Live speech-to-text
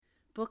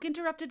Book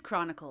Interrupted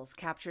Chronicles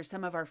capture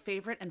some of our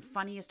favorite and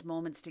funniest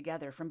moments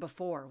together from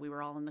before we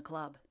were all in the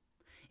club.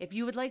 If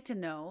you would like to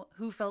know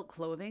who felt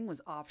clothing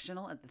was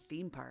optional at the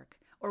theme park,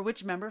 or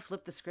which member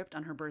flipped the script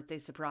on her birthday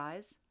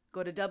surprise,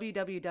 go to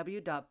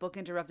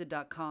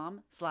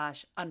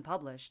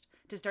www.bookinterrupted.com/unpublished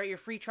to start your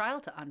free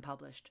trial to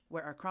Unpublished,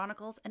 where our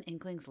chronicles and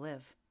inklings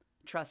live.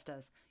 Trust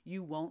us,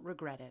 you won't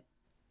regret it.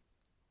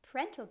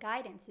 Parental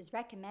guidance is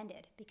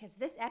recommended because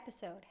this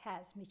episode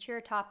has mature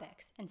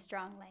topics and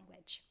strong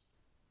language.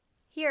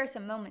 Here are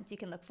some moments you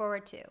can look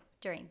forward to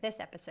during this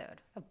episode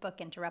of Book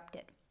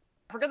Interrupted.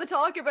 We're going to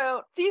talk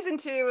about season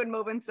 2 and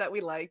moments that we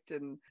liked.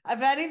 And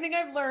if anything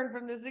I've learned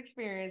from this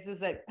experience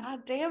is that,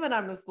 God damn it,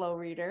 I'm a slow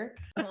reader.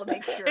 We'll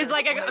make sure. There's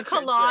like a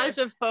collage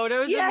of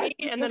photos Yes. of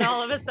me, and then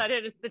all of a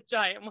sudden it's the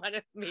giant one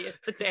of me. It's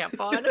the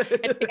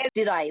tampon.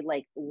 Did I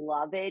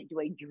love it?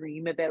 Do I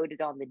dream about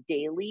it on the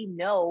daily?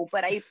 No,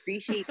 but I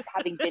appreciate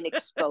having been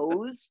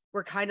exposed.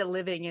 We're kind of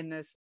living in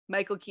this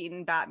Michael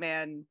Keaton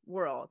Batman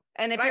world.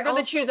 And if But you're I going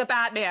to also- choose a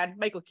Batman,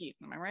 Michael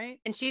Keaton, am I right?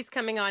 And she's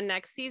coming on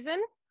next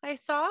season, I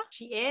saw.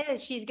 She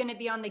is. She's going to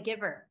be on The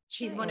Giver.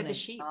 She's one of the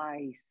sheep.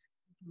 Nice.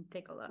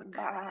 Take a look.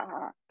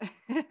 Ah.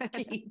 Yeah.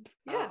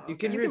 You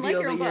can You can like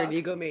reveal your that you're an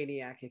book.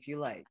 egomaniac if you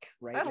like,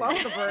 right? I now.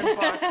 love the bird book.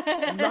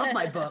 I love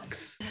my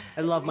books.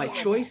 I love my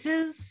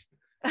choices.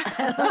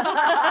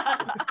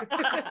 I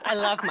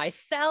love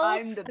myself.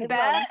 I'm the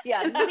best.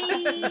 Yeah,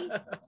 me.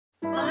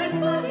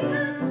 Mind, body,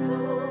 and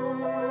soul.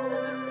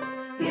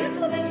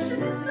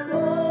 Information is the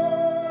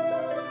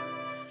goal.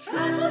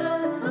 Try to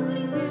learn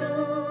something new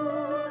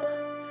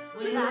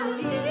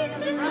without being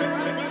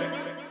distracted.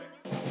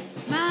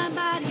 Mind,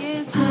 body,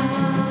 and soul.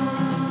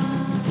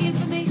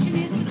 Information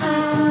is the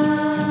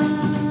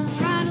goal.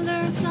 Trying to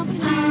learn something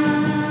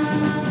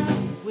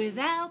new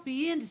without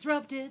being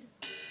disrupted.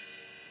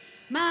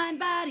 Mind,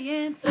 body,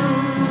 and soul.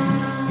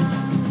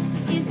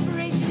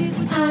 Inspiration is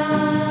the goal.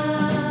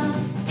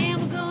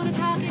 And we're gonna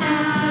talk it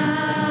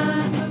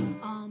out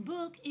on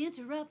Book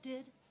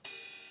Interrupted.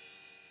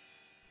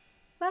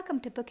 Welcome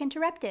to Book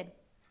Interrupted,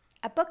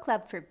 a book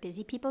club for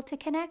busy people to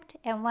connect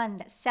and one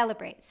that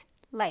celebrates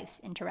life's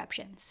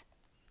interruptions.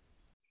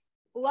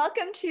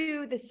 Welcome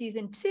to the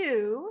season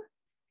 2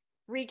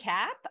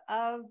 recap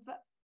of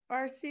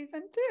our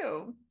season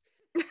 2.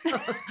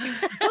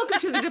 Welcome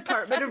to the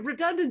Department of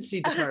Redundancy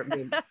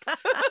Department. This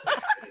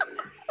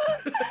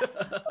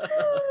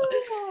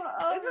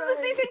is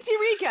a season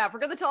 2 recap. We're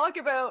going to talk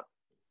about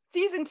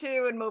season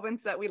 2 and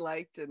moments that we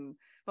liked and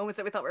moments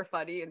that we thought were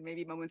funny and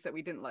maybe moments that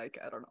we didn't like.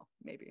 I don't know.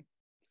 Maybe.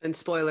 And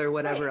spoiler,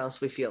 whatever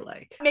else we feel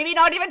like. Maybe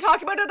not even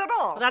talk about it at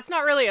all. Well, that's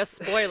not really a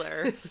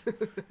spoiler.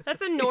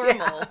 That's a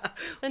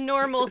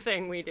normal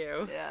thing we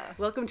do. Yeah.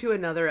 Welcome to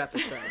another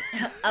episode.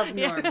 Of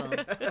normal.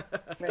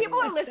 People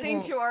are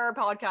listening to our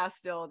podcast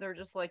still. They're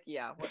just like,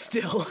 yeah. Whatever.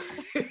 Still.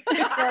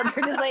 They're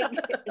just like,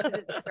 is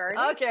it starting?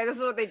 Okay, this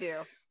is what they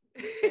do.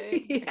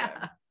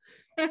 Yeah.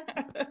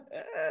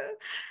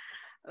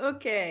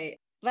 Okay,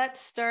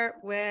 let's start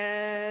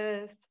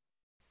with...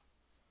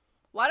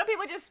 Why don't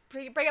people just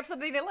bring up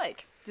something they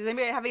like? Does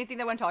anybody have anything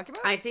they want to talk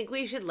about? I think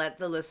we should let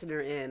the listener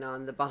in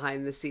on the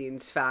behind the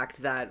scenes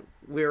fact that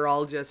we're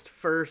all just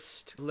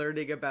first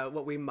learning about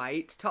what we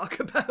might talk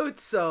about.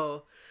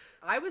 So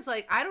I was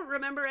like, I don't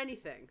remember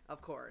anything,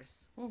 of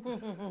course.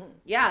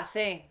 Yeah,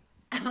 same.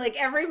 I'm like,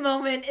 every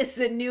moment is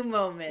a new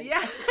moment.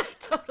 Yeah,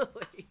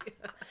 totally.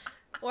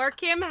 Or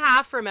Kim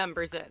half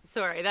remembers it.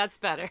 Sorry, that's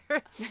better.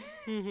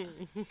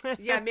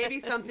 Yeah, maybe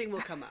something will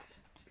come up.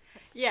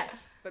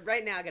 Yes, But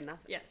right now I got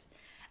nothing. yes.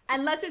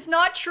 Unless it's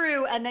not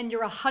true and then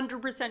you're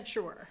 100%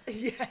 sure.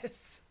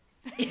 Yes.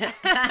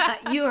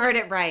 You heard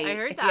it right. I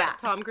heard that.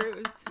 Tom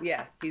Cruise.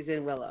 Yeah, he's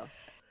in Willow.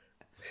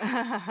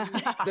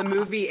 The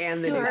movie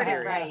and the You new heard it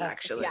series, right.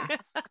 actually. Yeah.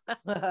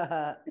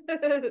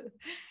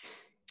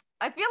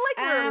 I feel like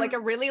we're like a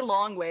really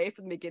long way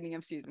from the beginning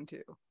of season 2.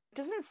 It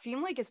doesn't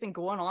seem like it's been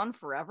going on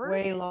forever.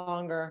 Way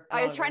longer.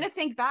 I was trying to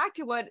think back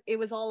to what it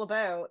was all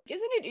about.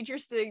 Isn't it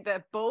interesting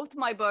that both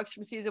my books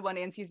from season 1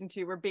 and season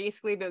 2 were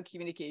basically about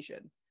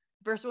communication?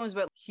 First one was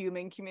about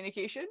human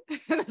communication,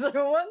 and the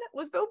second one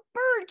was about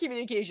bird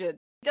communication.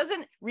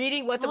 Doesn't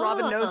reading What the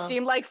Robin Knows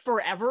seem like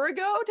forever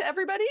ago to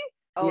everybody?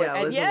 Oh, yeah, it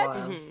and was yet a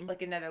while.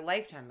 Like another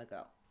lifetime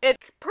ago. it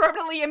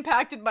permanently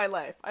impacted my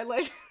life.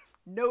 I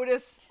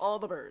notice all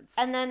the birds.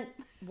 And then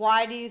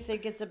why do you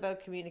think it's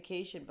about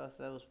communication, both of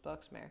those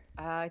books, Mare?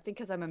 I think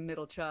because I'm a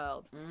middle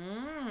child.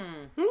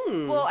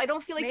 Hmm. Well, I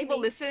don't feel like people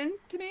Maybe. listen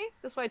to me.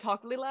 That's why I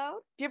talk really loud.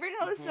 Do you ever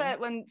notice that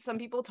when some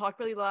people talk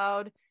really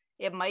loud,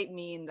 it might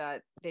mean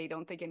that they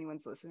don't think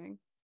anyone's listening?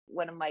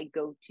 One of my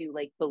go-to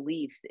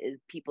beliefs is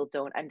people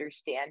don't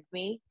understand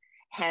me.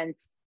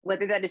 Hence,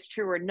 whether that is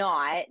true or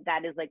not,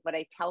 that is what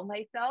I tell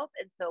myself.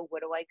 And so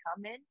what do I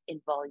come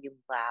in volume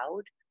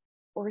loud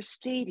or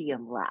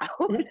stadium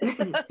loud?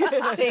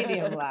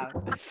 Stadium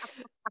loud.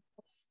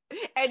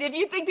 And if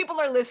you think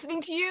people are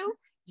listening to you,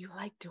 you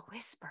like to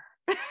whisper.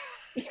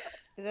 Is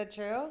that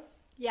true?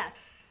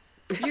 Yes,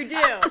 you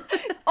do.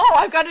 Oh,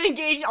 I've got an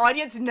engaged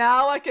audience.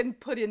 Now I can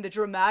put in the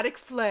dramatic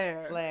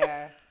flair.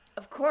 Blair.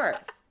 Of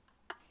course.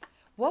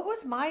 What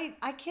was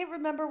I can't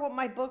remember what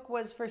my book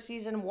was for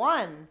season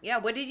 1. Yeah,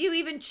 what did you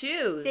even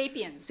choose?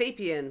 Sapiens.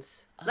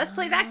 Sapiens. Let's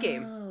play that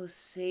game. Oh,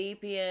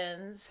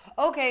 Sapiens.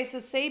 Okay, so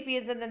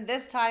Sapiens, and then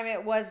this time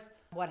it was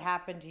What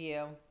Happened to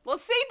You. Well,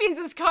 Sapiens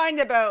is kind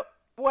of about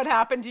what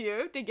happened to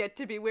you to get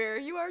to be where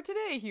you are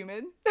today,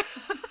 human.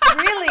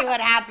 Really, what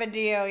happened to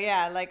you?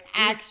 Yeah, like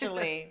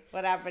actually,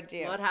 what happened to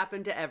you? What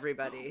happened to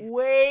everybody?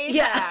 Way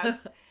Yeah.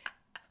 past.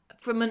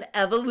 From an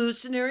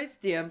evolutionary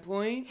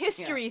standpoint.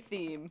 History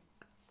theme.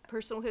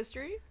 Personal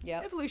history?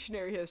 Yep.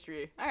 Evolutionary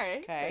history. All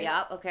right. Okay.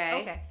 Yeah,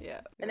 okay. Okay. Yeah.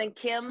 And then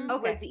Kim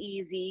Okay. was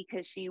easy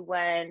because she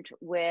went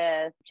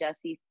with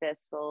Jessie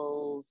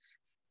Thistle's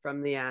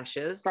From the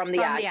Ashes. From the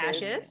From the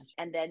Ashes. Ashes.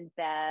 And then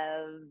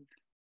Bev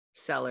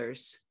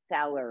Sellers.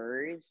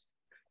 Sellers.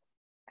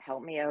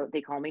 Help me out.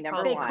 They call me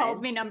number They one.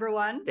 called me number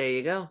one. There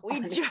you go. We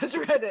just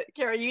read it.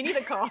 Kara, you need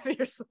a coffee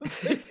or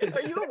something.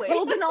 Are you awake?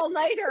 Pulled an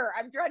all-nighter.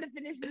 I'm trying to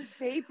finish this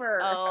paper.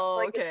 Oh,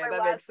 like, okay, It's my that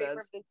last makes paper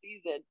sense. of the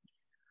season.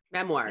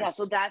 Memoirs. Yeah,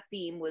 so that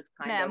theme was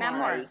kind of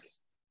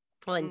Memoirs.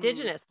 Well,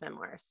 Indigenous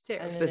memoirs too.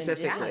 And then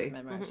Specifically. Indigenous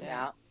memoirs, like,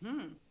 yeah.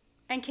 yeah.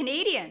 And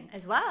Canadian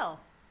as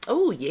well.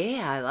 Oh,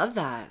 yeah. I love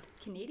that.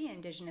 Canadian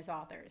Indigenous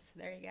authors.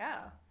 There you go.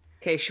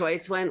 Okay,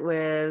 Schweitz went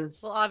with.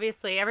 Well,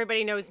 obviously,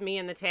 everybody knows me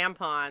and the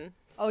tampon.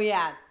 Oh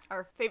yeah.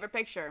 Our favorite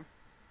picture.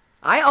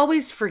 I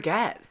always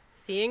forget.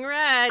 Seeing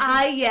red.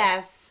 Ah,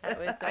 yes. That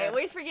was, I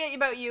always forget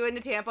about you and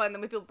the tampon, and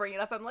then when people bring it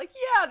up, I'm like,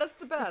 yeah, that's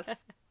the best.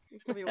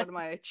 It's gonna be one of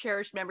my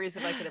cherished memories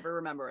if I could ever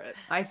remember it.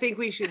 I think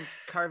we should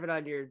carve it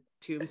on your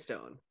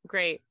tombstone.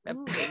 great.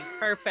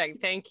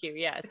 Perfect. Thank you.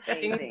 Yes.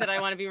 Things Amazing. that I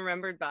want to be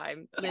remembered by.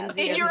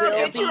 Lindsay In and your Bill.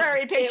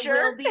 obituary It picture.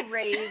 will be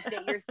raised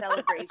at your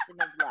celebration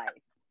of life.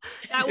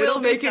 That It'll will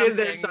be make it in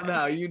there something.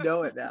 somehow. You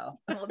know it now.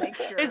 We'll make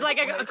sure. There's like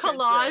We'll a make sure it's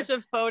collage there.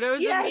 of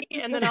photos Yes. of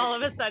me, and then all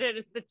of a sudden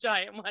it's the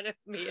giant one of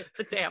me. It's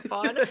the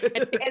tampon.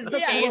 As the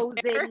Yes.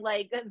 closing,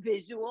 like,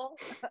 visual.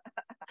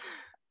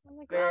 I'm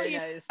like, Very oh,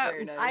 nice.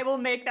 Very nice. I will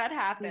make that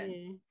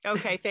happen.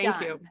 Okay,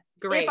 thank you. Done.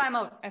 Great. If I'm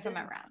around.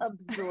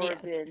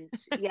 Absorbent.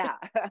 Yeah.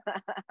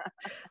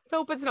 Let's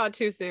hope it's not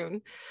too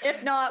soon.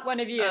 If not, one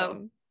of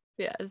you.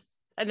 Yes.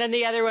 And then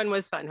the other one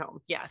was Fun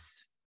Home.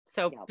 Yes.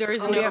 So Yeah. there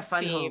is Oh, no yeah,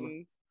 Fun theme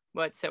Home.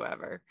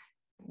 whatsoever.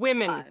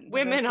 Women Fun.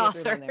 women I don't see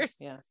it on there. authors.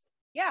 Yeah.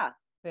 Yeah.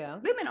 Yeah.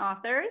 Women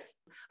authors.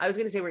 I was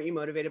going to say, weren't you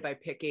motivated by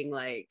picking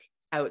like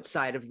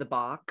outside of the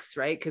box,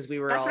 right? Because we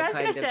were That's all what I was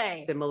kind of gonna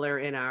say. similar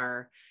in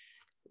our,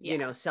 Yeah. you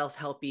know,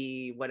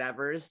 self-helpy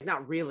whatevers.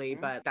 Not really,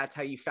 Mhm. but that's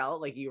how you felt.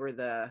 Like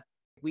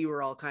we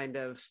were all kind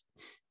of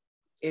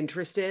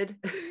interested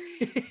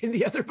in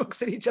the other books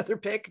that each other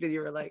picked. And you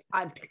were like,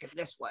 I'm picking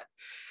this one.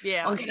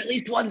 Yeah. I'll get at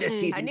least one this Mm,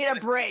 season. I need a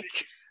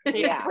break. I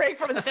need Yeah. a break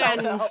from the Then,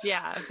 self-help.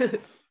 yeah.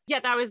 Yeah,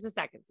 that was the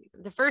second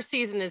season. The first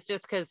season is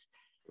just because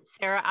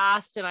Sarah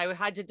asked and I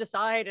had to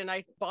decide, and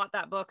I bought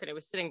that book and it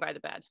was sitting by the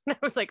bed. I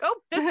was like, oh,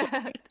 this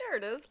one. There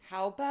it is.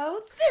 How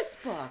about this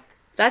book?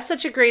 That's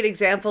such a great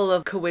example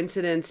of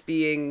coincidence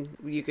being,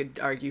 you could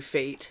argue,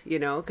 fate, you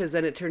know, because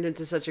then it turned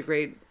into such a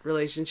great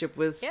relationship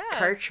with Yeah.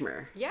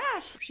 Karchmer. Yeah,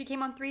 she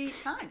came on 3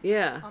 times.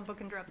 Yeah. On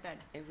Book Interrupted.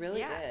 It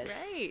really Yeah, did.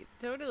 Right,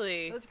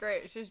 totally. That's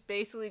great. She's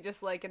basically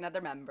just like another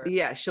member.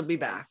 Yeah, she'll be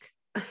back.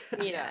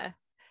 Yeah.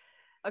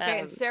 Okay,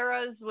 and Um,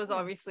 Sarah's was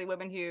obviously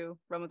Women Who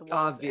Run with the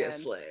Wolves.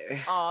 Obviously. and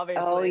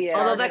obviously. Oh, yeah.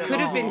 Although Sarah that could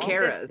have been Did It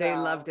All. Kara's. They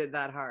stuff. loved it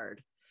that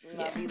hard.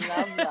 Love,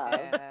 love.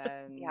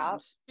 And Yeah.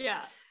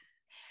 Yeah.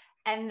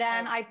 And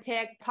then I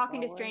picked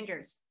Talking to Owen.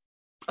 Strangers.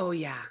 Oh,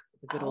 yeah.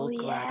 The good Oh, old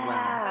Gladwell.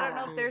 I don't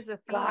know if there's a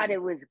theme. God,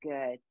 it was good.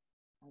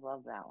 I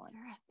love that one.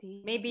 Sarah,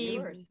 theme. Maybe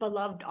Yours.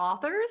 beloved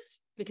authors,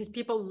 because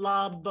people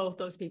love both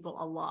those people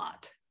a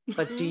lot.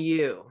 But do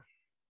you?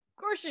 Of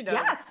course she does.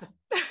 Yes.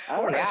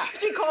 Oh, yeah.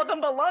 She called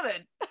them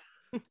beloved.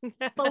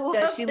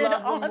 Does she love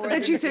them more But then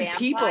than she the said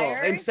people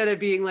vampires? instead of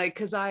being like,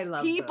 because I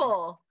love them."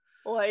 People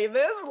like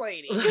this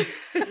lady.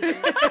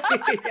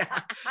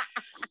 Yeah.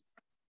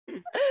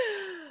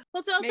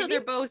 Well, it's also Maybe.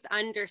 they're both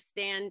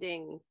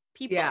understanding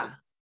people. Yeah.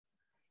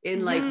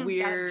 In like Mhm, that's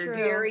weird true.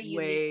 Very unique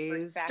ways.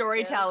 perspective.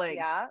 Storytelling.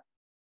 Yeah.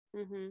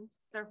 Mm-hmm.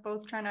 They're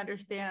both trying to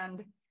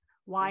understand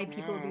why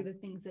people do Mhm. the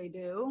things they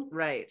do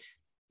Right.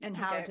 and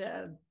how Okay.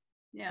 to,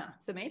 yeah,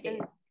 so maybe.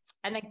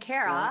 And then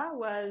Kara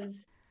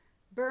was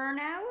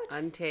Burnout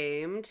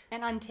Untamed.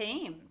 and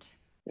Untamed.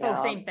 Yeah.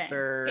 So same thing.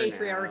 Burnout.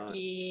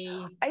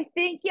 Patriarchy. I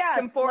think, yeah.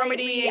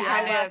 Conformity slightly and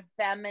kind as of- a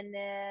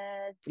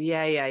feminist.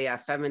 Yeah.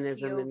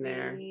 Feminism in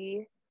there.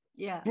 POV,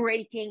 Yeah.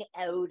 Breaking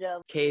out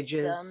of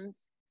Cages.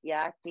 systems.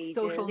 Yeah. Cages,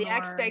 Social The norms.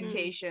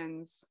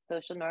 expectations.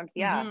 social norms.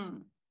 Yeah.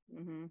 Mhm.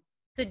 Mm-hmm.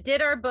 So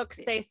did our book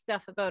say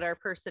stuff about our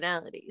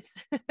personalities?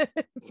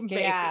 Maybe,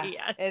 Yeah,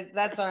 yes.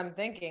 that's what I'm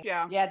thinking.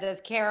 Yeah. Yeah.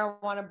 Does Kara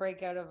want to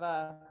break out of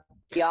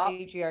Yeah.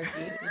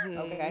 patriarchy? Mhm.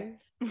 Okay.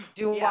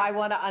 Do Yeah. I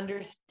want to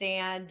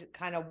understand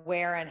kind of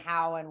where and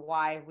how and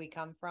why we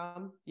come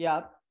from?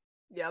 Yep.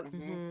 Yep.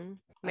 Mhm.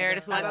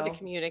 Meredith don't wants know. to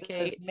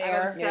communicate.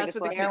 Mayor, obsessed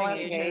with the Mayor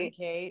wants to communication.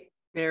 communicate.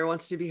 Mayor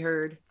wants to be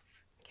heard.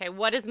 Okay,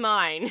 what is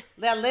mine?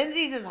 Yeah,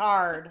 Lindsay's is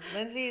hard.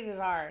 Lindsay's is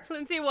hard.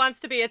 Lindsay wants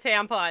to be a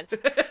tampon.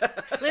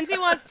 Lindsay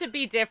wants to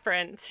be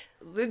different.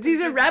 Lindsay's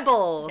a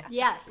rebel.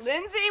 Yes.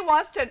 Lindsay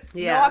wants to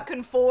Yeah. not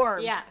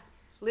conform. Yeah.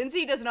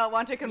 Lindsay does not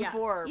want to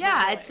conform.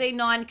 Yeah, I'd say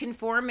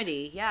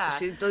non-conformity. Yeah.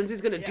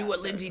 Lindsay's gonna do what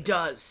Lindsay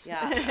does.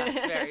 Yeah. That's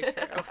very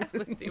true.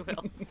 Lindsay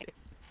will.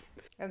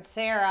 And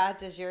Sarah,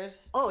 does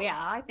yours? Oh yeah,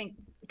 I think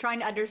trying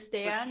to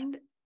understand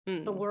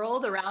the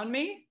world around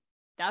me.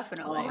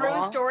 Definitely.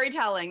 Through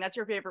storytelling. That's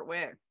your favorite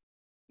way.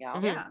 Yeah.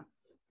 Mhm. Yeah.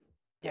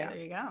 Yeah. There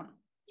you go.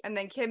 And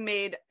then Kim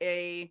made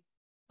a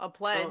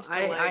pledge. to,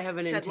 I have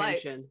an shed light.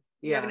 intention.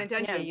 You have an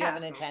intention. Yeah, you have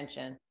an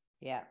intention.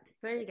 Yeah.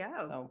 There you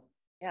go. So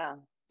Yeah.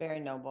 very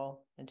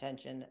noble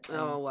intention.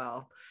 Oh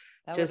well.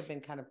 that just- would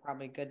have been kind of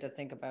probably good to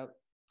think about.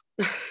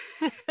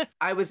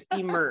 I was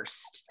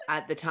immersed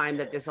at the time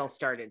that this all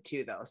started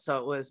too, though. So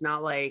it was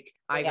not like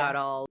I Yeah. got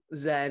all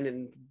zen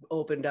and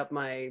opened up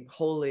my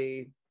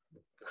holy.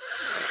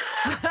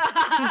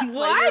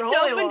 What?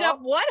 holy Opened wall. up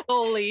what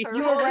holy?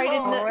 You were right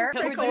in the Or-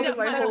 you were Called doing it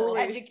my some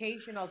holy.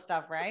 educational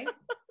stuff, right?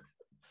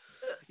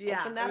 Yeah,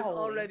 Open I that was holy.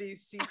 already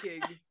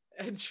seeking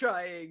and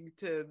trying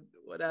to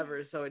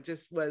whatever. So it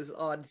just was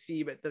on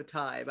theme at the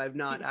time. I'm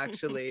not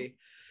actually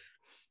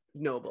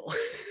noble.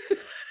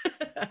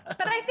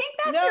 But I think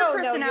that's No,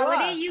 your no, you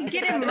personality. are. You I get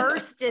think that is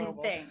immersed in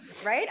noble.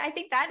 things, right? I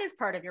think that is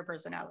part of your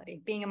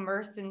personality, being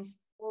immersed in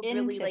Really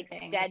into like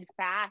things.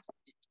 steadfast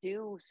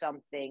to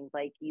something,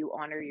 like you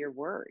honor your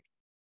word.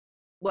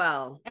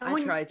 Well, And I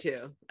when- try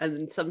to,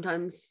 and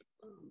sometimes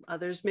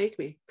others make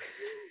me.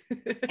 Oh,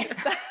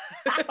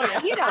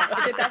 yeah. You know.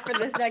 I did that for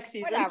this next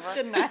season, Whatever.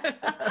 didn't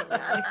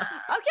I?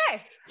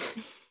 Okay.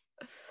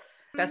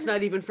 That's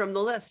not even from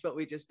the list, what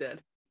we just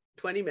did.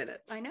 20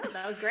 minutes. I know,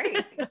 that was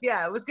great.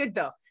 Yeah, it was good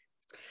though.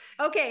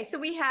 Okay, so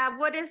we have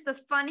what is the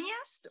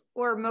funniest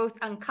or most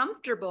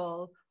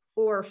uncomfortable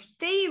or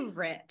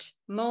favorite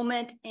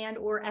moment and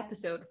or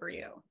episode for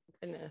you?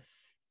 Goodness.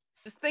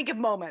 Just think of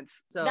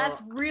moments. So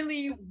That's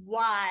really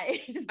wide.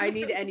 I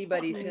need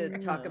anybody to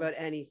talk Mm. about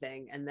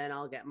anything, and then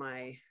I'll get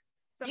my.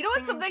 You know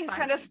what? Something Something's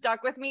kind of funny.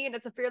 stuck with me, and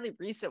it's a fairly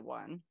recent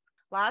one.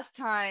 Last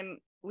time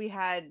we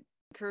had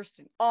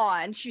Kirsten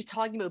on, she was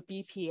talking about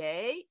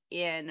BPA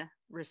in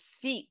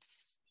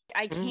receipts.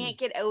 I can't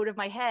get out of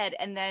my head.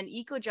 And then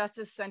Eco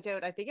Justice sent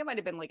out, I think it might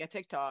have been like a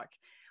TikTok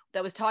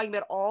that was talking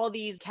about all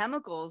these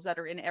chemicals that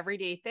are in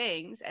everyday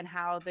things and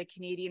how the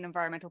Canadian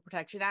Environmental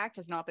Protection Act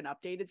has not been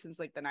updated since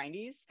like the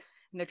 90s.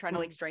 And they're trying to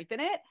like strengthen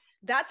it.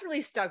 That's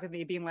really stuck with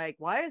me, being like,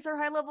 why is there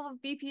high level of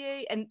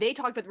BPA? And they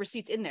talked about the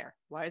receipts in there.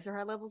 Why is there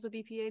high levels of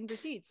BPA in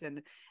receipts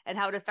and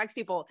how it affects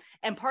people?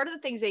 And part of the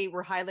things they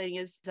were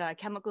highlighting is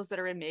chemicals that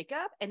are in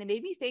makeup. And it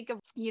made me think of,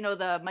 you know,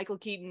 the Michael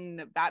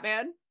Keaton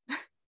Batman,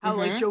 how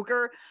like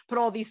Joker put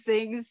all these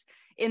things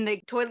in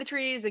the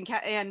toiletries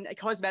and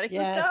cosmetics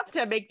and stuff to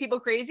Yes. make people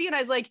crazy. And I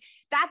was like,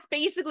 that's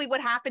basically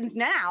what happens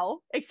now,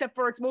 except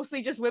for it's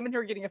mostly just women who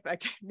are getting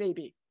affected.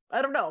 Maybe.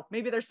 I don't know.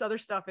 Maybe there's other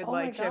stuff in Oh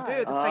my like shampoo God.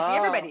 that's affecting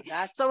everybody.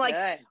 That's So, like,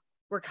 good.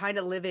 We're kind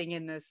of living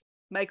in this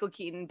Michael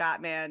Keaton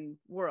Batman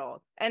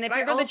world. And if But I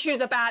you're going to also-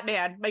 choose a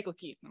Batman, Michael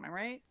Keaton, am I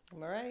right?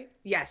 Am I right?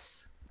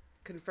 Yes,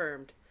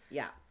 confirmed.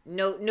 Yeah.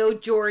 No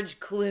George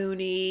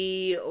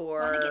Clooney or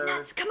Wanna get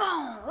nuts? Come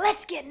on,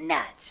 let's get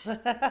nuts.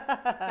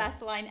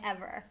 Best line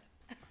ever.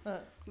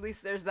 At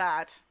least there's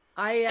that.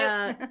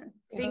 I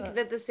think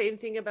that the same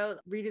thing about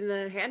reading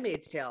The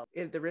Handmaid's Tale,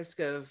 at the risk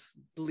of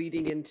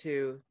bleeding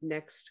into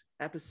next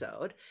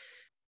episode.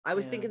 I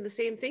was Yeah. thinking the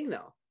same thing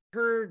though.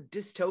 Her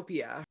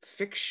dystopia,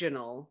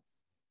 fictional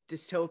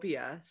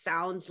dystopia,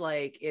 sounds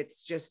like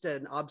it's just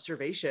an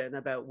observation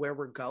about where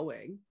we're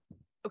going.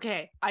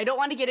 Okay, I don't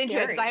want to get into it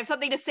because Scary. I have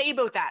something to say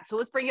about that. So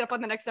let's bring it up on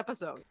the next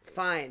episode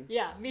Fine.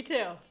 Yeah, me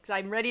too. because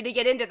I'm ready to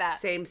get into that.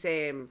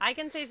 Same. I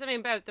can say something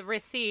about the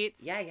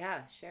receipts.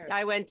 Yeah, sure.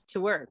 I went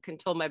to work and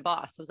told my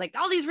boss, I was like,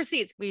 all these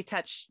receipts, we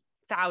touch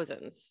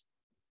thousands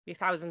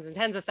and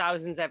tens of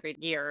thousands every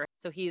year.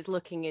 So he's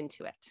looking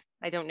into it.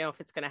 I don't know if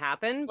it's going to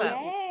happen, but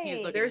he was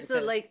Yay. looking There's into the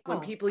it. like when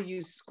Oh. people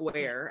use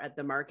Square at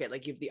the market,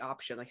 like you have the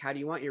option, like how do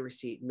you want your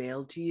receipt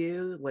mailed to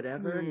you?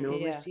 Whatever, no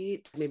yeah.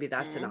 receipt. Maybe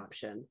that's an Mhm.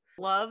 option.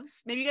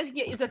 Gloves. Maybe you guys can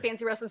get, it's a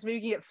fancy restaurant, so maybe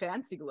you can get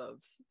fancy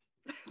gloves.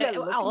 that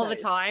look all the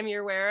nice. time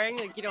you're wearing,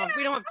 like, we don't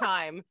have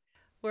time.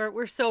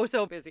 We're so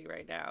busy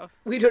right now.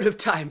 We don't have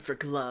time for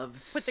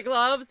gloves. Put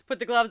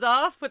the gloves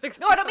off,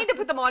 No, I don't mean to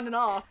put them on and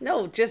off.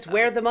 No, just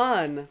wear them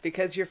on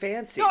because you're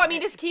fancy. No, I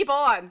mean just keep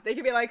on. They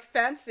can be like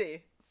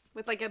fancy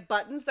with like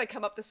buttons that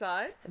come up the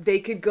side. They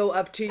could go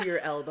up to your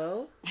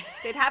elbow.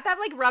 They'd have to have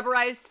like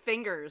rubberized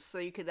fingers so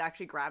you could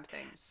actually grab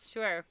things.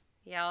 Sure.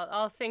 Yeah,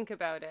 I'll think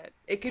about it.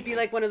 It could be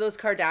like one of those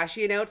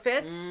Kardashian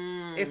outfits.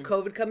 Mm. If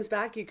COVID comes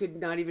back, you could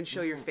not even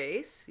show your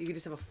face. You could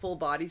just have a full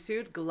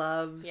bodysuit,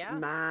 gloves, Yeah.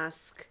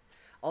 mask,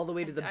 all the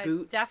way to the I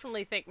boot.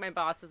 definitely think my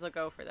bosses will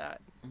go for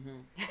that.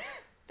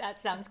 That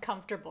sounds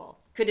comfortable.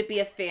 Could it be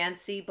a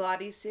fancy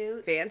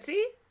bodysuit?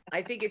 Fancy?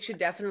 I think it should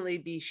definitely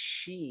be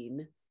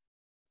sheen.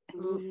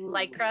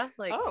 Lycra,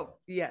 like Oh,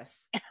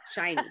 Yes,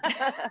 shiny.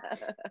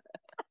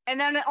 And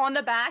then on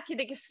the back, you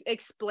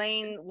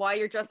explain why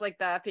you're dressed like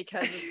that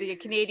because the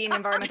Canadian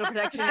Environmental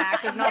Protection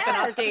Act has not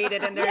Yes. been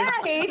updated and there's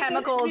Yes.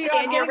 chemicals See,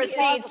 I'm in your getting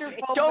receipts.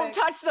 claustrophobic. Don't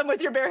touch them with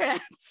your bare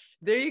hands.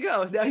 There you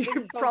go. Now your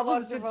I'm so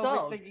problem's been claustrophobic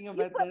solved. thinking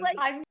about But, this.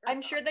 like,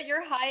 I'm sure that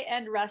your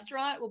high-end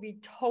restaurant will be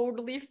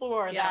totally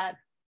for Yeah. that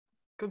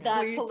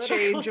Complete political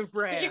change of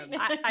brand.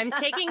 statement. I'm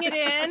taking it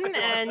in,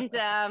 and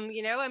I'm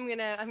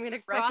gonna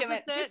process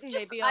Recommend- it, just- and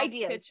just maybe I'll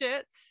ideas. pitch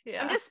it.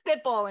 Yeah. I'm just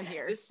spitballing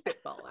here. Just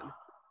spitballing.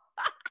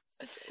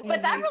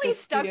 But that hate really this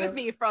stuck video. with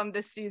me from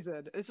this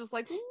season. It's just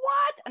like,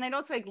 what? And I know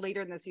it's like later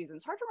in the season.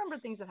 It's hard to remember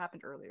things that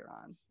happened earlier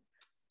on.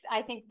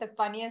 I think the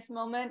funniest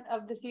moment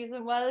of the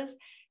season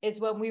is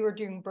when we were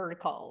doing bird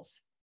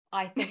calls.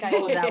 I think I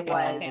Oh, was that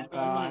my was pants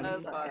fun. That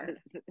was fun.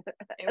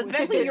 It was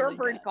Especially your really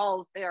bird good.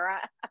 calls,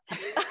 Sarah.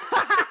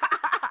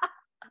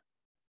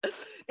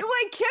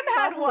 When Kim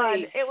had one,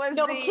 Lovely. it was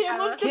No, the, Kim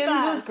was the Kim's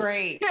was best.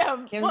 great.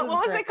 Kim. Kim's What was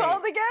was great. it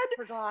called again?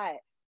 Forgot.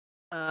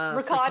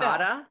 Ricotta.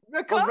 Frittata?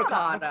 Ricotta.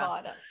 ricotta.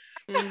 Ricotta.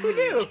 Who Mhm.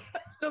 knew?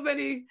 So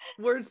many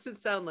words that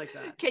sound like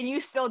that. Can you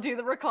still do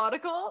the ricotta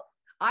call?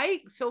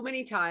 So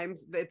many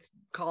times it's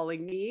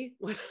calling me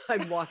when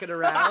I'm walking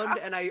around,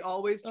 and I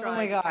always Oh try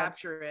my to God.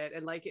 capture it,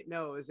 and like it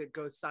knows, it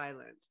goes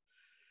silent.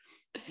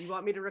 You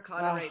want me to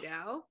ricotta Wow. right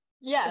now?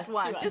 Yes, Just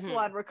one. do it. Just Mhm.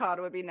 one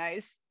ricotta would be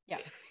nice. Yeah.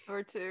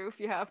 Or two if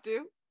you have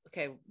to.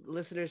 Okay,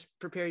 listeners,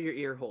 prepare your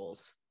ear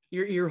holes.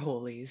 Your ear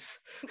holies.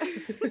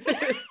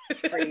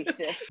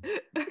 Gracious.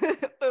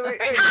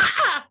 Wait.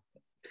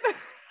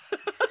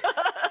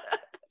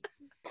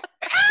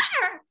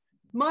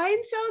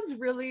 Mine sounds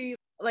really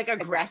like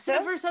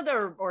aggressive Aggressive? or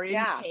something, or in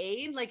Yeah.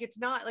 pain. Like it's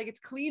not, like it's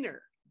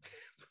cleaner.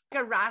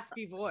 Like a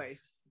raspy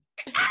voice.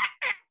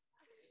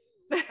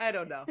 I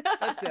don't know.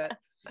 That's it.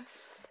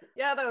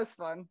 Yeah, that was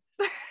fun.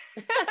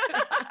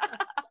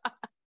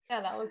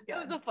 Yeah, that was It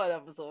was good. a fun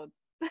episode.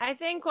 I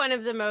think one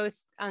of the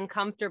most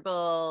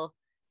uncomfortable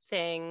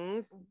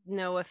things,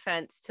 no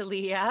offense to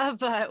Leah,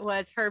 but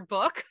was her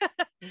book.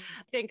 I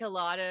think a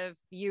lot of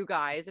you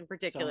guys in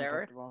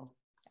particular,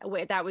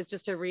 that was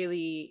just a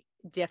really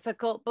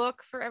difficult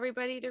book for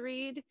everybody to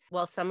read.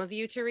 Well, some of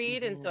you to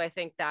read. And so I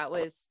think that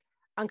was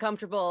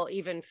uncomfortable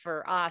even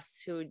for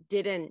us who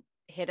didn't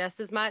hit us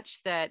as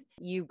much, that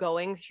you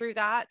going through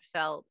that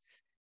felt,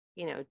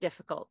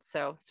 difficult.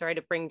 So sorry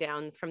to bring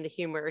down from the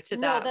humor to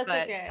No, that. that's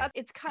but okay.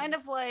 It's kind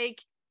of like,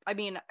 I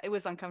mean, it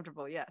was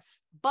uncomfortable,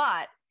 yes,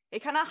 but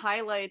it kind of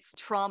highlights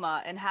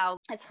trauma and how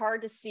it's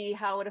hard to see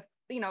how it,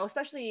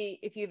 especially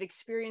if you've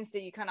experienced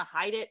it, you kind of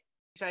hide it,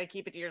 try to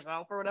keep it to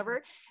yourself or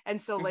whatever. And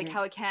so like Mhm.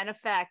 how it can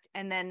affect,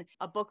 and then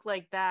a book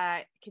like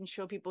that can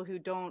show people who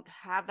don't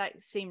have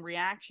that same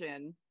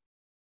reaction.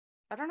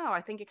 I don't know.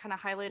 I think it kind of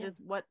highlighted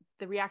what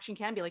the reaction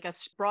can be, like a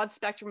broad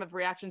spectrum of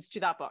reactions to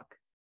that book.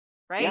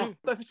 Right. Yeah.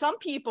 But for some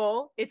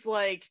people, it's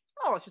like,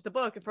 oh, it's just a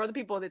book. And for other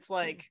people, it's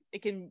like,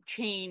 it can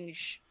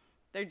change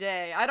their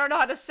day. I don't know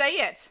how to say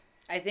it.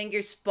 I think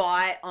you're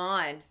spot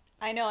on.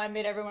 I know I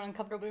made everyone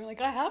uncomfortable being like,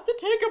 I have to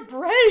take a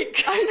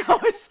break. I know.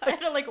 It's I like,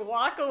 had to like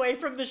walk away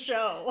from the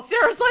show.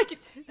 Sarah's like,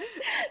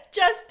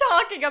 Just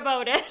talking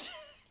about it.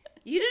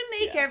 You didn't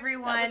make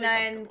everyone that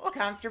was uncomfortable.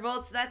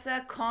 uncomfortable. So that's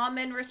a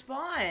common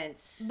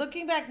response.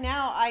 Looking back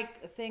now, I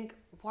think,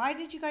 why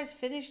did you guys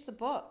finish the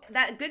book?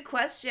 That good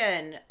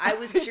question. I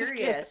was Just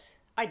curious.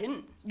 I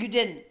didn't. You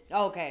didn't.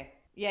 Oh, okay.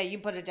 Yeah, you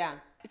put it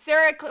down.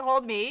 Sarah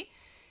called me,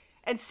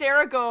 and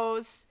Sarah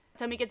goes,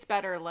 tell me it gets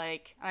better.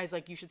 Like, and I was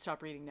like, you should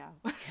stop reading now.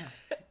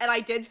 And I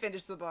did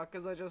finish the book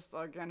because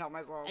I can't help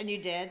myself. And you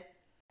did.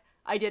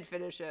 I did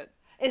finish it.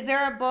 Is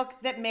there a book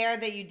that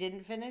you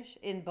didn't finish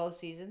in both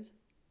seasons?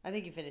 I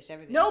think you finished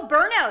everything. No,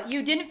 Burnout.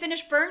 You didn't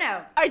finish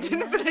Burnout. I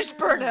didn't finish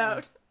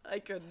Burnout. I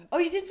couldn't. Oh,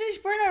 you didn't finish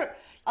Burnout.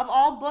 Of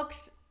all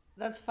books,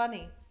 that's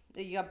funny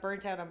that you got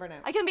burnt out on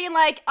Burnout. I can be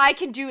like, I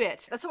can do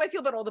it. That's how I feel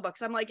about all the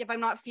books. I'm like, if I'm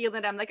not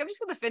feeling it, I'm like, I'm just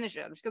going to finish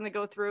it. I'm just going to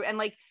go through. And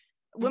like,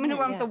 Women Who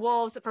Run with the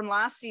Wolves from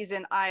last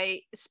season,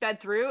 I sped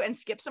through and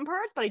skipped some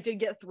parts, but I did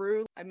get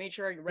through. I made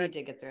sure I You read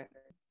did get through it.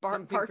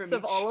 Something parts from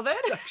of each all of it.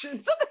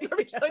 section. Something from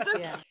each section.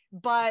 Yeah.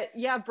 But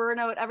yeah,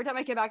 Burnout, every time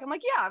I came back, I'm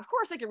like, yeah, of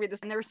course I can read this.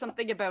 And there was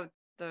something about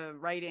the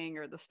writing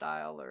or the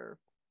style or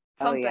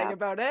Oh, something yeah.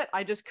 about it.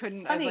 I just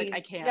couldn't. I was like, I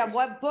can't. Yeah,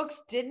 what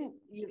books didn't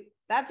you?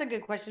 That's a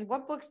good question.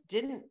 What books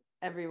didn't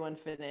everyone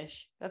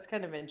finish? That's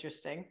kind of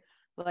interesting.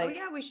 Like, Oh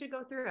yeah, we should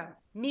go through it.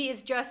 Me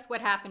is just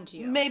what happened to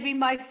you. maybe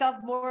myself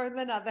more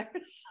than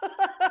others.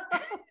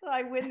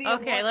 I win the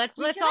okay, award. let's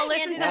You all should've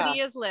listen handed to out-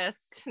 Leah's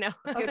list. No,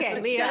 Okay,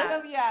 some Leah.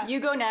 stats. Yeah. You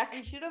go I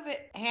next. should have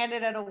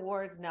handed out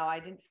awards. No, I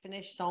didn't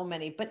finish so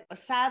many, but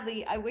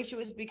sadly, I wish it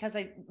was because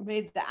I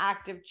made the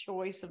active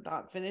choice of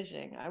not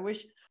finishing. I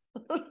wish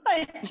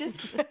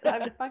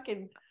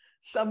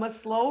I'm a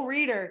slow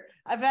reader.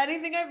 If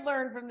anything I've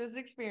learned from this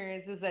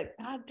experience is that,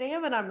 God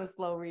damn it, I'm a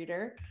slow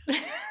reader.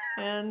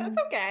 And That's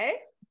okay.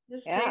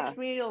 this Yeah. takes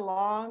me a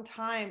long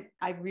time.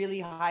 I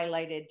really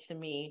highlighted to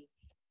me,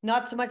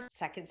 not so much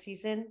second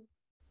season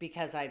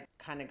because I'd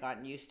kind of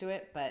gotten used to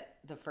it, but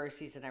the first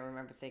season I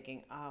remember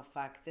thinking, oh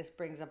fuck, this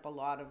brings up a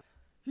lot of,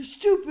 you're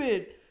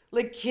stupid.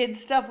 like kid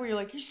stuff where you're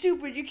like, you're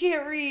stupid, you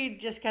can't read,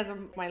 just because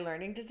of my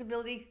learning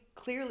disability.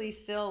 Clearly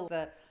still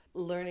the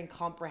learning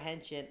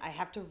comprehension. I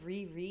have to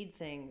reread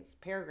things,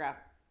 paragraph,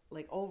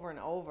 like over and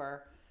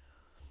over,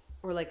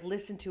 or like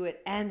listen to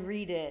it and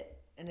read it.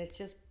 And it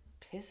just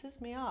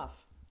pisses me off.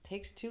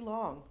 Takes too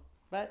long.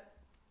 But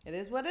it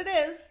is what it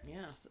is.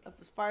 Yeah.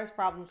 As far as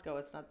problems go,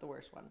 it's not the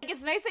worst one. Like,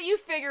 it's nice that you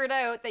figured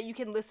out that you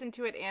can listen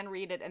to it and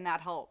read it, and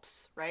that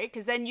helps, right?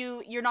 Because then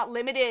you're not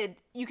limited.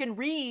 You can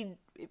read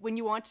when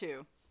you want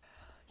to.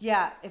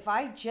 Yeah, if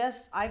I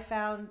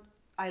found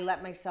I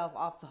let myself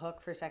off the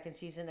hook for second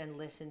season and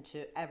listened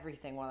to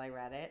everything while I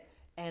read it,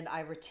 and I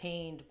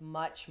retained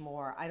much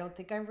more. I don't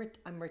think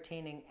I'm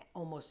retaining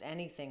almost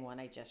anything when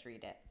I just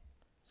read it.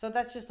 So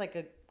that's just like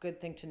a good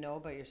thing to know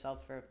about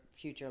yourself for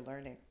future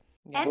learning.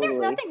 Yeah. And there's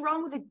nothing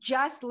wrong with it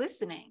just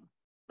listening.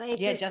 Like,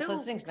 Yeah, you're just still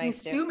listening's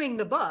nice too. consuming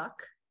the book.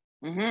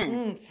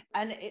 Mm-hmm.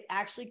 And it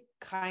actually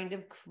kind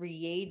of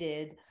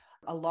created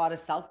a lot of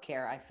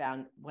self-care. I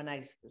found when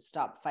I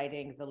stopped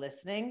fighting the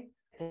listening,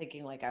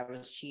 thinking like I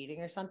was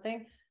cheating or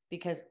something,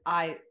 because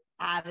I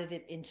added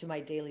it into my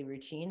daily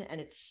routine,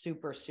 and it's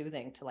super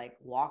soothing to like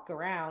walk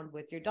around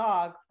with your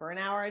dog for an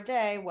hour a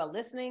day while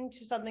listening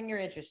to something you're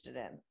interested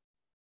in.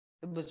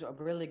 It was a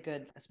really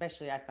good,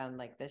 especially I found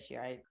like this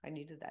year, I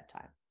needed that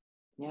time.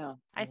 Yeah.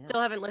 I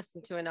still haven't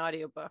listened to an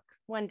audiobook.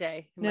 One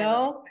day. in my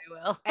No?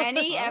 life I will.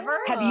 Any ever?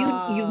 Have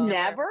you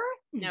never?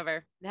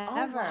 Never.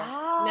 Never. Oh,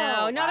 wow.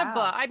 No, not a wow.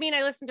 book. I mean,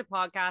 I listen to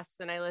podcasts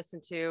and I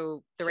listen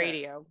to the Sure.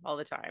 radio all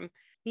the time.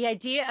 The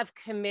idea of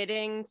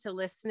committing to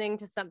listening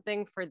to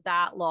something for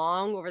that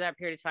long over that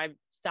period of time,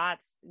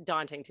 that's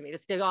daunting to me.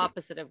 It's the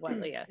opposite of what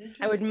Leah. I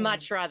would Interesting.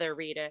 much rather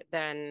read it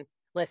than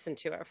listen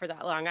to it for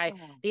that long. Oh.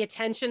 The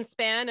attention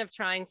span of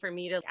trying for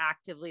me to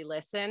actively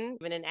listen,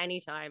 even in any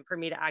time for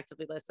me to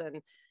actively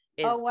listen,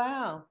 is Oh,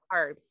 wow.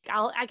 hard.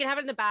 I can have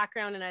it in the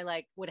background and I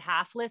like would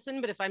half listen,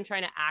 but if I'm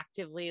trying to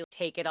actively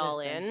take it all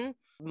Listen. in,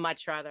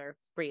 much rather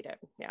read it.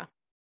 Yeah.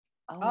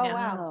 Oh, Yeah.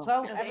 wow.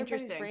 So That's everybody's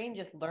interesting. brain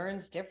just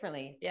learns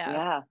differently. Yeah.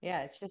 Yeah.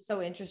 Yeah, it's just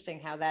so interesting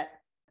how that,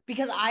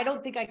 because I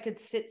don't think I could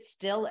sit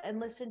still and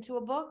listen to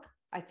a book.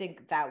 I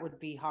think that would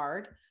be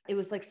hard. It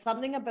was like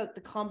something about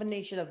the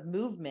combination of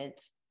movement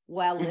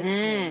while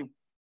listening.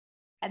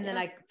 And then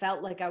I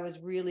felt like I was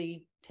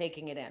really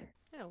taking it in.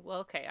 Oh, well,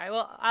 okay.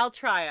 I'll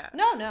try it.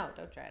 No,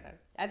 don't try it.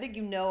 I think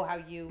you know how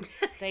you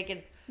take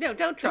it. No,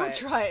 don't try Don't it.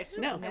 try it.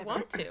 No. I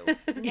want to.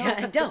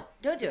 Yeah, don't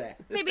do it.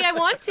 Maybe I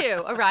want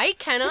to. All right.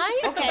 Can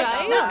I? Okay, All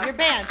right? no, you're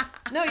banned.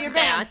 No, you're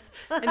banned.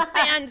 I'm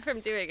banned from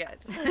doing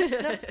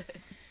it.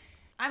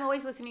 I'm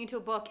always listening to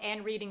a book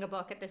and reading a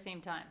book at the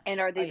same time. And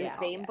are they Oh, the yeah.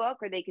 same book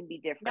or they can be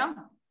different?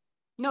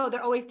 No,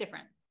 they're always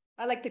different.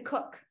 I like to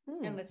cook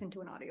Hmm. and listen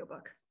to an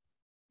audiobook.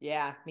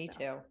 Yeah, me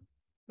too.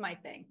 My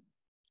thing.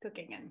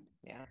 Cooking and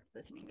Yeah.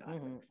 listening to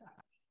Mhm.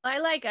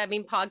 audiobooks. I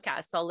mean,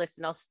 podcasts, I'll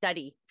listen, I'll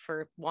study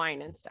for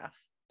wine and stuff.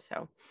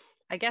 So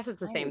I guess it's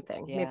the same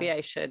thing. Yeah. Maybe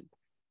I should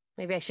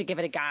give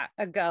it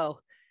a go.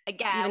 A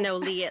gal. Even though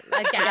Leah,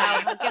 a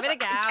go. Give it a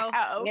go.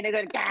 I'm gonna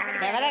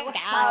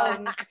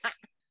go.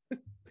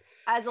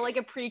 As like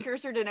a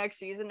precursor to next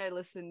season, I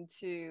listened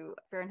to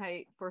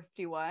Fahrenheit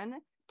 451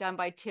 done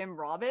by Tim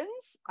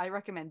Robbins. I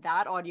recommend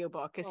that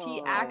audiobook because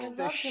he Oh, acts I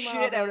the love Tim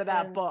shit out of that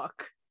Robbins.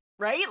 book.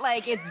 Right?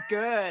 Like, it's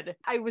good.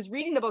 I was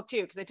reading the book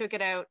too because I took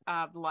it out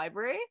of the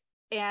library,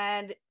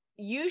 and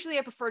usually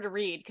I prefer to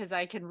read because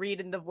I can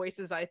read in the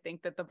voices I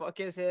think that the book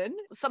is in.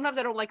 Sometimes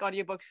I don't like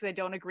audiobooks because I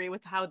don't agree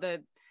with how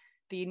the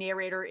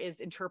narrator is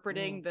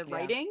interpreting the yeah.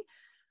 writing.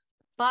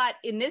 But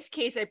in this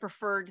case, I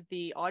preferred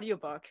the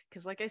audiobook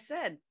because, like I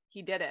said,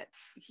 he did it.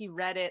 He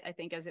read it, I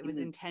think, as it was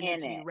was intended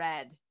to in be it.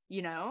 read,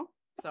 you know?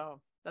 So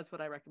that's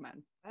what I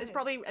recommend. It's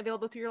probably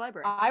available through your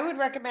library. I would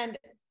recommend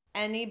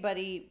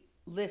anybody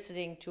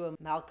listening to a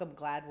Malcolm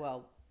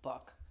Gladwell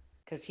book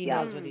because he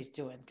Yeah. knows what he's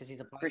doing because he's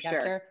a For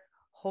podcaster. sure.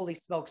 Holy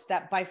smokes.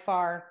 That by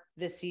far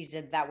this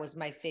season, that was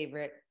my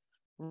favorite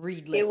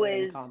read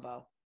listening was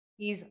combo.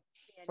 He's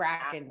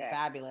fracking fantastic.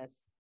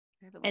 fabulous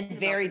I haven't and listened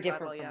to very Malcolm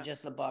different Gladwell from yet.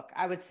 just the book.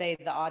 I would say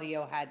the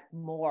audio had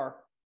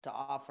more to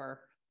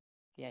offer.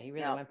 Yeah, he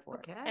really Yeah. went for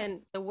it. Okay.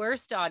 And the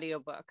worst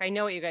audiobook. I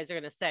know what you guys are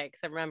going to say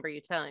because I remember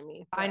you telling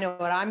me. I know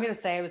what I'm going to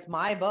say. It was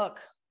my book.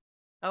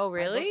 Oh, My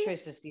really? book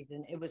choice this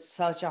season. It was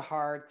such a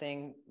hard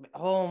thing.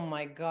 Oh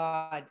my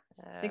God.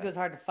 I think it was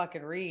hard to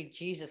fucking read.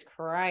 Jesus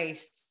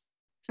Christ.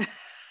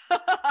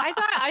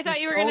 I thought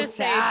you were going to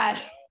say.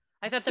 sad.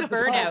 I thought So the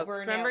sad. burnout. 'cause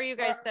Remember you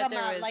guys said from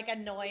there a, was like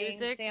annoying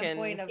music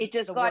standpoint and- of It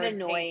just the got word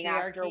annoying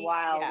after a patriarchy.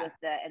 while Yeah. with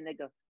the and they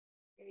go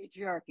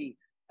patriarchy.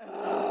 By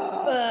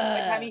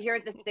the time you hear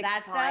it the sixth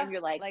That time, stuff,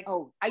 you're like, like,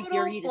 oh, I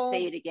dare you to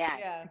say it again.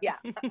 Yeah. Yeah.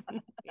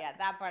 Yeah,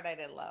 that part I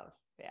didn't love.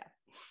 Yeah.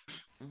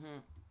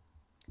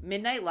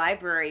 Midnight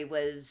Library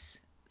was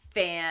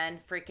fan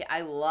freaking.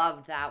 I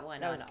loved that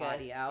one That on was good,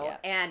 audio, yeah.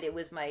 and it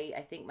was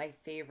I think my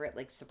favorite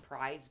like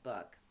surprise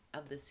book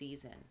of the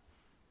season.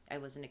 I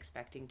wasn't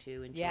expecting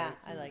to enjoy Yeah,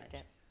 it so I liked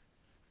much. it.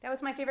 That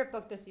was my favorite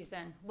book this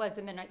season, was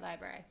The Midnight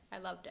Library. I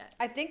loved it.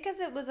 I think because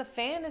it was a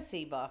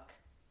fantasy book.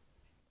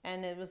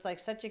 And it was like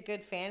such a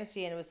good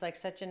fantasy, and it was like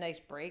such a nice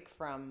break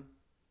from,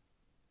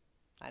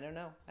 I don't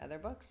know, other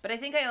books. But I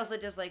think I also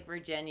just like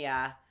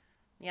Virginia.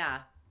 Yeah,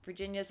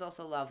 Virginia's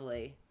also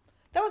lovely.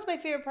 That was my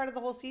favorite part of the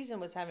whole season,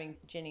 was having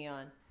Ginny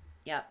on.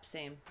 Yep,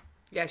 same.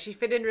 Yeah, she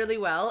fit in really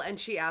well, and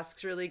she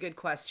asks really good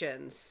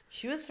questions.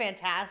 She was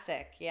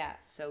fantastic. Yeah.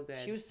 So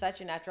good. She was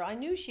such a natural. I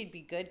knew she'd be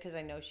good because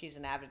I know she's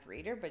an avid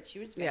reader, but she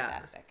was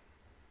fantastic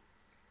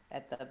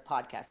at the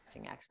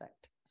podcasting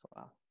aspect as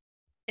well.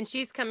 And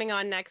she's coming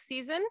on next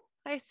season,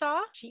 I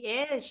saw. She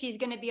is. She's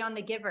going to be on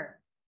The Giver.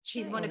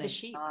 She's one of the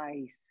sheep.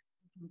 Nice.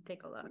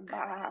 Take a look.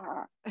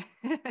 Ah.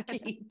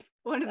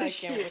 One of the I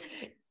can't sheep.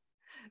 wait.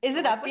 Is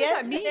it up What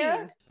yet? does that mean?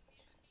 Sarah?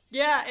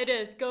 Yeah, it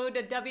is. Go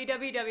to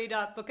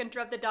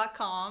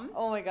www.bookinterrupted.com.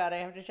 Oh my God, I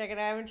have to check it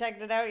out. I haven't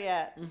checked it out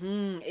yet.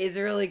 Is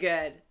really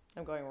good.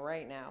 I'm going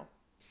right now.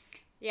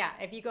 Yeah,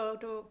 if you go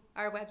to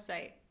our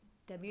website,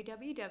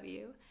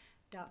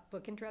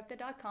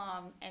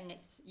 www.bookinterrupted.com, and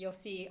you'll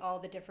see all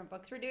the different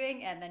books we're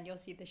doing, and then you'll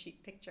see the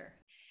sheep picture.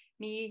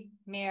 Me,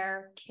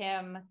 Mare,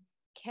 Kim,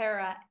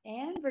 Kara,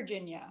 and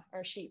Virginia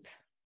are sheep.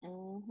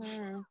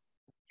 Mhm.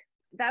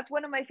 That's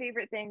one of my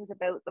favorite things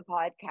about the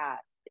podcast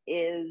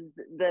is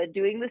the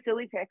doing the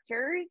silly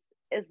pictures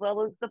as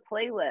well as the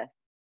playlist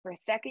for a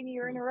second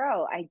year in a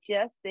row. I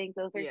just think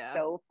those are Yeah.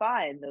 so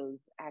fun, those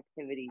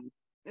activities.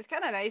 It's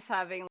kind of nice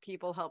having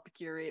people help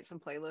curate some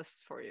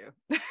playlists for you.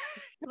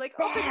 Like,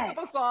 oh, pick a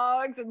couple Yes.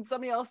 songs, and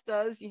somebody else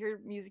does. You hear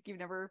music you've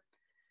never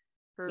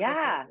heard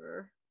Yeah.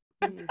 before.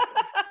 This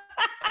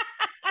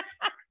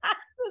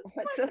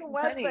What's so fucking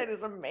funny? website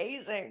is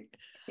amazing.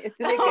 Isn't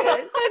it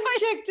good? I've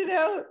checked it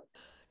out.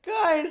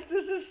 Guys,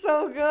 this is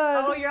so good.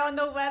 Oh, you're on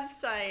the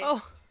website.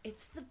 Oh,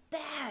 It's the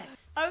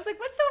best. I was like,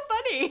 what's so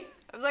funny?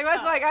 I was like,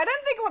 I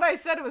didn't think what I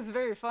said was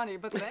very funny,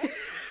 but thanks.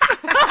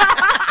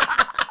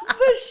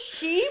 The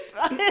sheep?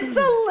 It's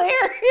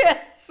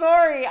hilarious.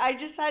 Sorry, I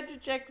just had to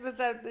check this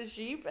out, the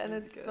sheep, and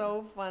it's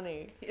so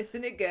funny.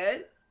 Isn't it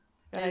good?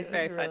 Guys,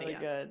 very it's funny, really yeah.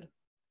 good.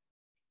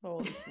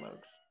 Holy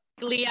smokes.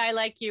 Lee, I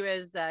like you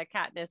as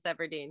Katniss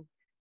Everdeen.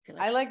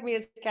 I like me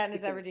as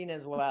Katniss Everdeen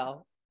as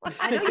well.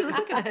 I know you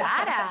look like a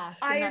badass.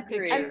 I in that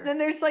agree. picture. And then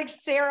there's like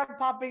Sarah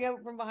popping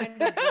out from behind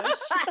the bush.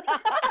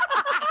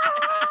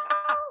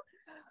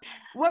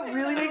 What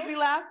really makes me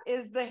laugh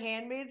is the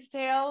Handmaid's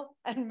Tale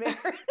and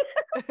Meredith.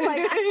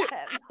 Like,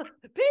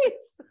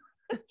 peace.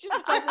 It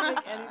just doesn't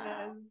make any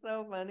sense.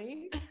 So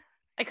funny.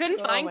 I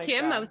couldn't Oh find my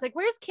Kim. I God. was like,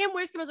 where's Kim?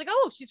 Where's Kim? I was like,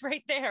 oh, she's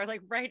right there,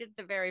 like right at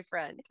the very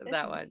front of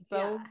that one.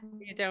 So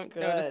You don't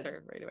notice good.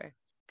 her right away.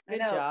 I Good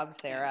know. job,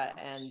 Sarah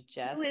and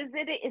Jess. Who is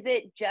it? Is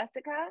it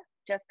Jessica?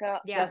 Jessica?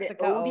 Yeah. Is it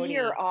Jessica Odie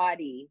or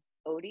Odie.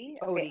 Odie?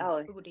 Odie. Okay.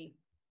 Oh, Booty.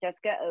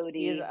 Jessica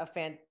He is Odie. a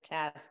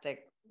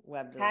fantastic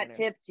web designer. Hat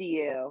tip to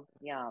you.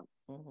 Yeah.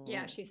 Mhm.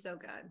 Yeah, she's so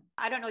good.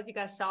 I don't know if you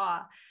guys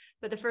saw,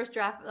 but the first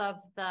draft of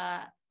the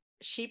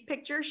sheep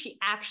picture, she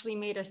actually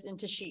made us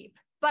into sheep.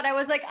 But I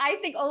was like, I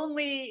think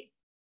only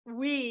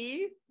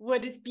we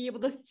would be able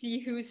to see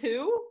who's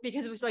who,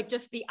 because it was like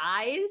just the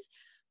eyes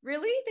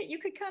really that you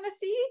could kind of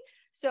see.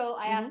 So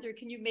I asked her,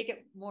 can you make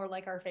it more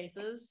like our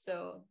faces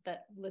so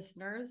that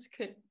listeners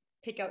could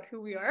pick out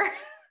who we are?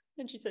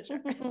 And she said, sure.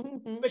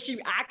 But she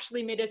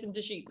actually made us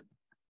into sheep.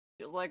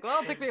 She was like,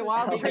 well, it took me a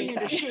while to turn you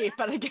into sheep,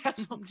 but I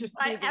guess I'll just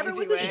If do I the ever easy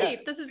was way. a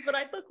sheep, this is what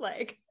I'd look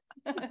like.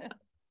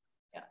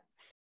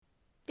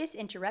 This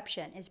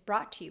interruption is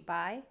brought to you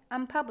by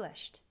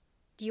Unpublished.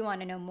 Do you want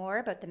to know more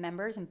about the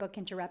members in Book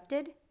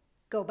Interrupted?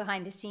 Go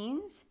behind the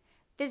scenes?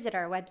 Visit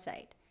our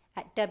website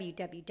at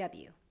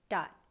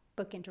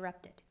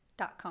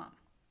www.bookinterrupted.com.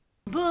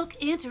 Book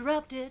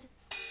interrupted.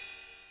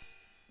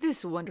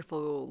 This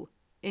wonderful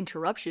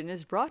interruption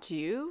is brought to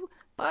you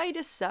by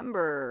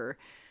December.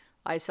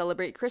 I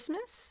celebrate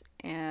Christmas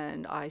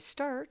and I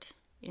start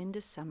in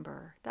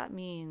December. That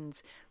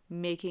means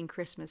making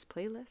Christmas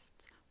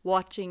playlists,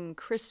 watching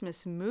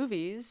Christmas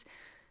movies,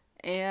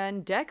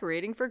 and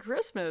decorating for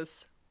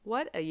Christmas.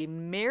 What a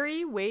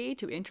merry way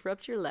to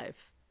interrupt your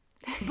life.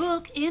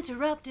 Book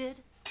interrupted.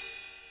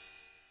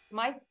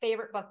 My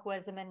favorite book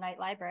was The Midnight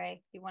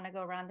Library. You want to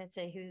go around and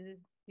say who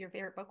your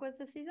favorite book was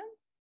this season?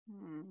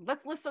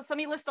 Let's list.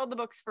 Somebody list all the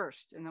books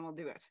first, and then we'll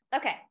do it.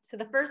 Okay, so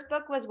the first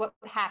book was What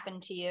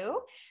Happened to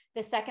You.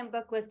 The second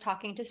book was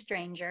Talking to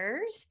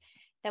Strangers.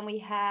 Then we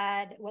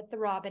had What the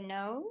Robin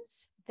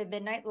Knows, The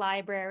Midnight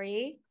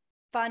Library,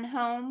 Fun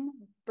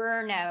Home,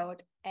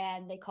 Burnout,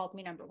 and They Called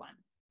Me Number One.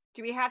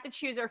 Do we have to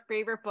choose our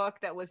favorite book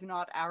that was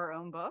not our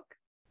own book?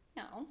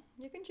 No,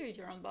 you can choose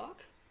your own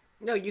book.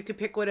 No, you can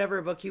pick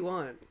whatever book you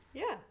want.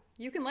 Yeah,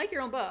 you can like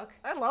your own book.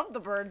 I love the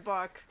bird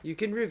book. You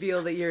can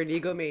reveal that you're an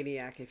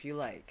egomaniac if you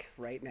like,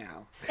 right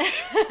now.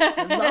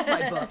 I love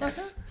my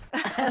books.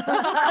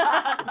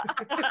 I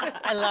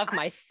love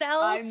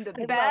myself. I'm the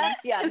best.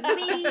 Yeah,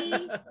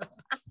 me.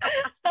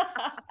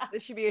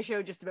 This should be a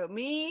show just about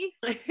me.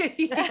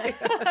 Yeah.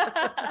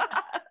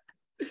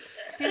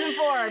 Season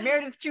 4,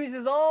 Meredith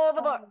chooses all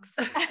the books.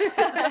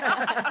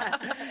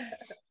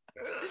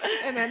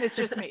 And then it's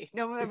just me.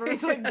 No one ever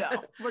was like, no,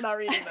 we're not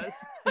reading this.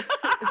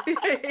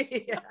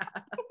 Yeah.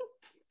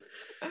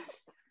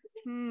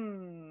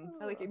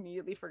 I like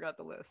immediately forgot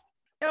the list.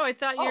 Oh, I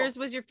thought Oh. yours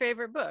was your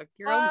favorite book.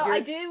 I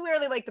yours. did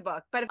really like the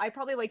book, but I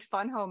probably liked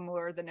Fun Home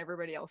more than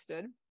everybody else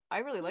did. I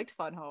really liked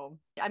Fun Home.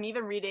 I'm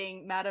even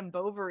reading Madame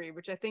Bovary,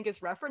 which I think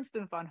is referenced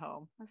in Fun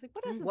Home. I was like,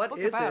 what is this What book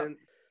isn't?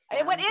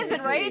 about? What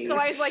isn't, right? So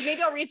I was like,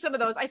 maybe I'll read some of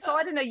those. I saw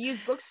it in a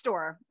used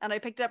bookstore and I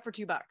picked it up for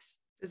 $2.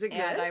 Is it good?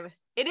 And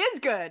it is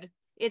good.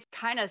 It's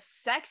kind of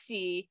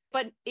sexy,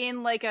 but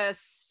in like a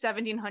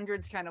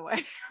 1700s kind of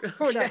way or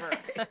whatever.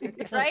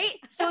 Right?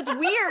 So it's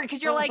weird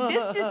because you're like,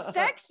 this is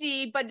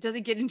sexy, but it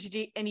doesn't get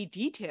into any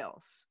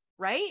details,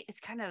 right? It's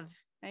kind of,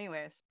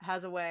 anyways,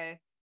 has a way.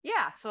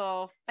 Yeah,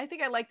 so I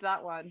think I liked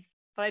that one,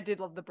 but I did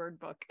love the bird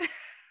book.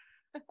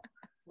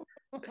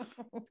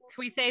 Can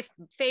we say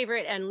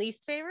favorite and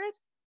least favorite?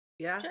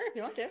 Yeah. Sure, if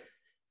you want to.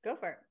 Go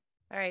for it.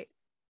 All right.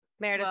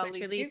 Meredith, Well, what's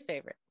your least least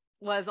favorite?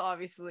 Was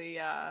obviously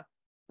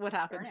What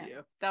Happened to Burnout.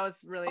 You. That was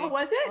really Oh,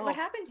 was it? Oh. What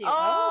happened to you?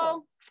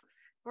 Oh,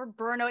 or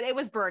Burnout. It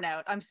was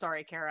Burnout. I'm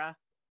sorry, Kara.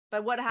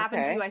 But What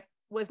Happened to Okay. You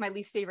was my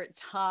least favorite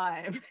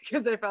time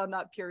because I found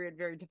that period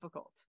very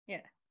difficult.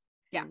 Yeah.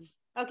 Yeah.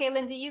 Okay,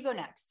 Lindsay, you go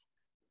next.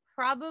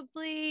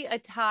 Probably a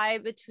tie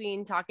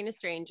between Talking to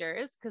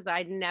Strangers, because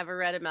I'd never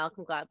read a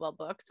Malcolm Gladwell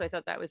book. So I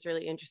thought that was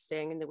really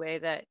interesting in the way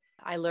that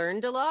I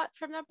learned a lot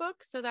from that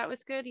book. So that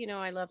was good. You know,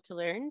 I love to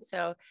learn.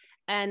 So,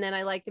 and then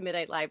I like The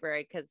Midnight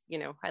Library because, you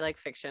know, I like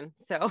fiction.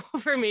 So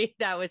for me,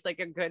 that was like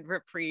a good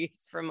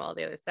reprise from all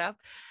the other stuff.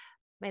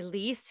 My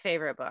least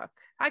favorite book.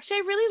 Actually,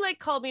 I really like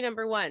Call Me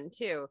Number One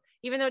too.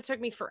 Even though it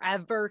took me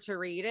forever to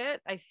read it,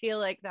 I feel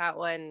like that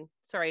one.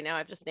 Sorry, now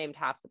I've just named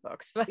half the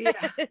books, but Yeah.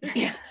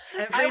 I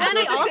and I wrote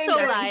the also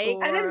same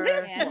like.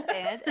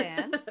 before.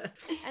 And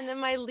And then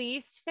my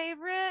least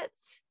favorite,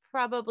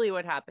 probably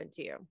What Happened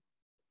to You.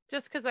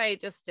 Just because I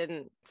just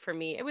didn't, for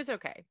me, it was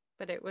okay,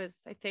 but it was,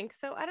 I think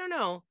so. I don't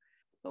know.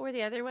 What were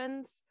the other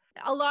ones?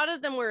 A lot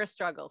of them were a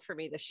struggle for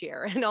me this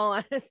year. In all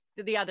honesty,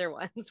 the other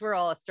ones were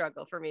all a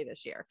struggle for me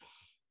this year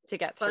to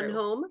get Fun through.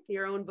 Home,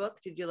 your own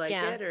book. Did you like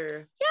Yeah. it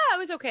or? Yeah, it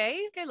was okay.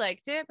 I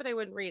liked it, but I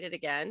wouldn't read it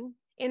again.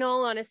 In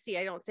all honesty,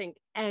 I don't think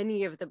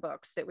any of the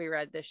books that we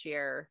read this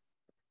year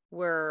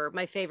were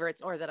my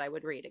favorites or that I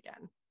would read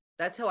again.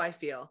 That's how I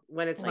feel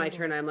when it's my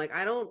turn. I'm like,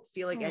 I don't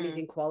feel like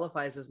anything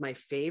qualifies as my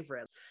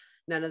favorite.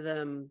 None of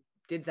them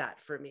did that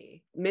for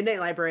me. Midnight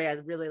Library, I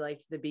really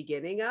liked the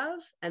beginning of,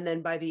 and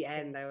then by the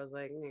end, I was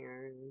like,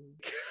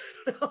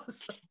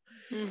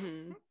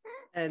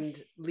 and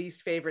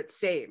least favorite,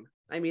 same.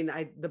 I mean,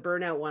 the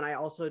Burnout one, I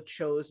also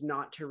chose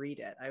not to read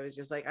it. I was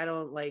just like, I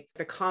don't like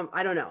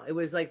I don't know. It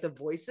was like the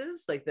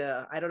voices, like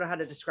I don't know how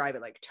to describe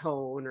it, like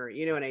tone, or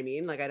you know what I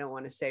mean? Like, I don't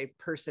want to say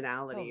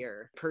personality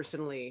or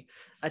personally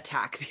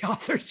attack the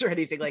authors or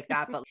anything like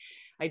that, but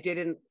I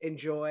didn't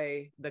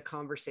enjoy the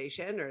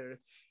conversation, or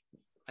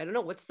I don't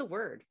know, what's the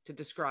word to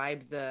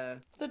describe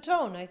the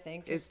tone, I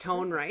think. Is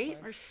tone right?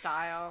 Or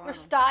style. or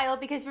style,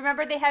 because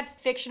remember they had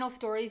fictional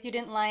stories you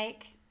didn't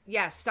like.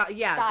 Yeah, those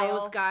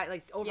Style. guys,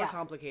 like,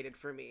 overcomplicated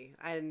for me.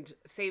 And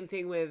same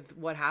thing with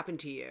What Happened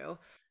to You.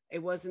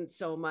 It wasn't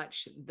so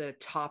much the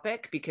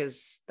topic,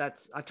 because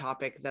that's a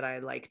topic that I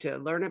like to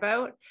learn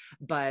about,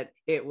 but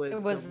it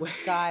was the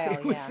style.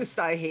 It was the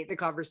style. I hate the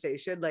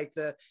conversation, like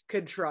the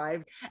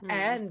contrived.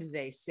 And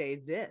they say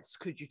this.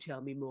 Could you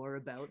tell me more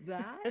about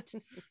that?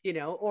 You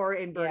know, or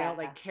in Burnout,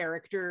 like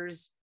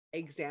characters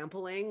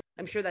exampling.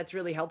 I'm sure that's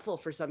really helpful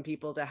for some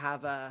people to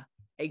have a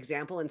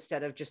example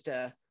instead of just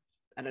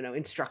I don't know,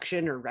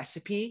 instruction or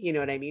recipe, you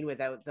know what I mean?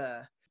 Without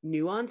the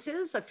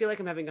nuances. I feel like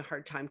I'm having a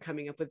hard time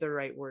coming up with the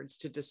right words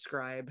to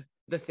describe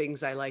the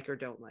things I like or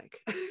don't like.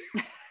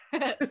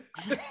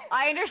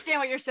 I understand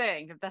what you're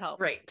saying, if that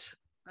helps. Right.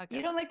 Okay.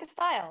 You don't like the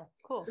style.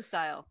 Cool. The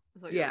style.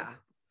 is what you're- Yeah.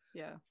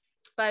 Yeah.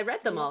 But I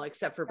read them all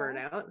except for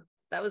Burnout.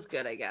 That was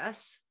good, I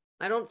guess.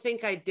 I don't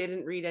think I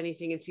didn't read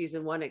anything in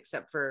season 1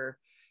 except for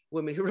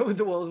Women Who Rode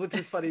the Wolves, which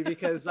was funny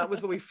because that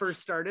was when we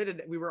first started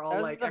and we were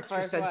all like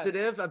extra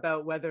sensitive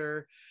about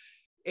whether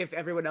if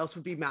everyone else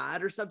would be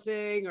mad or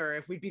something, or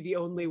if we'd be the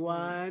only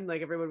one.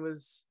 Like, everyone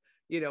was,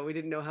 you know, we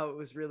didn't know how it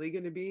was really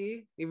going to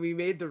be. And we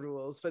made the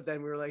rules, but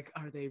then we were like,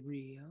 are they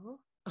real?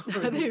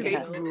 Are they fake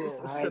rules?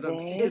 Are And I'm they?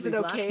 secretly Is it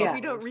okay if blackmailed.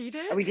 we don't read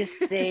it? Are we just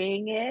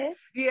saying it?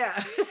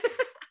 Yeah.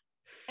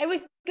 It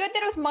was good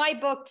that it was my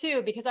book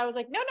too, because I was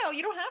like, no,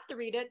 you don't have to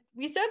read it.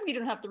 We said we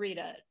don't have to read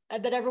it.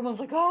 And then everyone was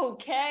like, oh,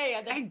 okay.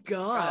 And then Thank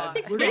God.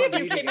 the We're three not of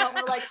you reading came out it.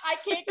 and were like, I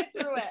can't get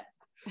through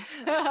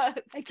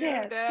it. I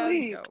can't,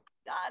 please.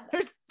 Done.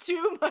 There's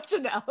too much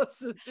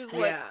analysis, just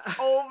like Yeah.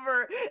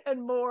 over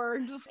and more,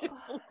 and just keep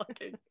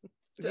looking.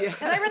 Yeah.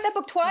 And I read that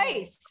book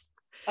twice.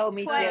 Oh,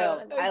 me too. Twice.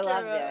 I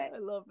loved Kara, it. I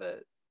love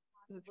it.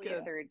 It's Only a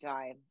good. third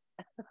time.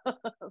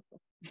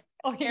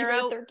 Oh, you read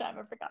Kara- it third time.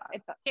 I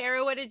forgot.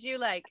 Kara, what did you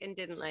like and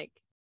didn't like?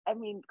 I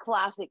mean,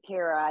 classic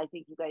Kara. I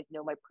think you guys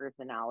know my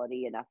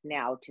personality enough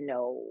now to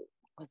know,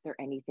 was there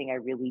anything I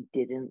really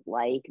didn't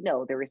like?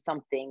 No, there was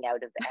something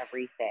out of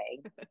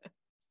everything.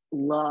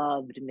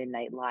 Loved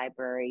Midnight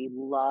Library,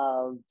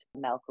 loved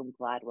Malcolm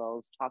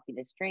Gladwell's Talking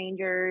to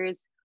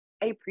Strangers.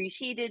 I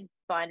appreciated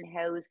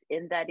Funhouse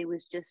in that it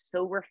was just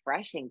so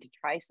refreshing to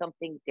try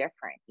something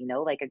different,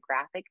 like a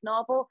graphic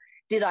novel.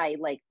 Did I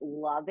like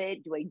love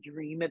it? Do I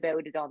dream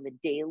about it on the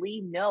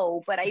daily?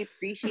 No, but I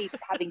appreciate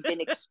having been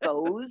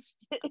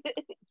exposed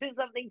to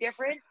something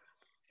different.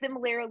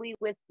 Similarly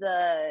with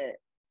the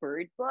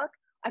Bird book,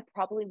 I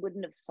probably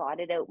wouldn't have sought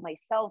it out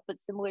myself,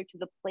 but similar to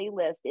the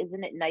playlist,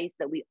 isn't it nice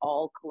that we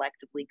all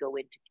collectively go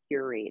into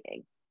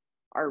curating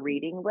our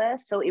reading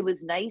list? So it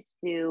was nice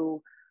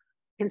to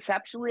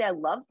conceptually, I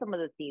love some of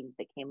the themes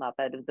that came up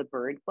out of the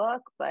Bird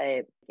book,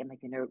 but am I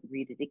going to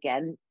read it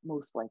again?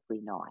 Most likely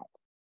not.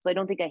 So I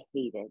don't think I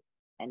hated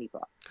any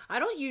book. I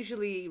don't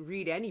usually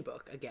read any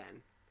book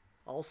again,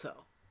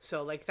 also.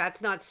 So, like,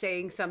 that's not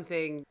saying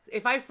something.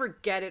 If I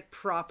forget it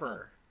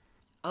proper.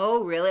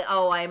 Oh, really?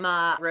 Oh, I'm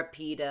a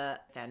repeat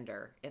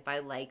offender. If I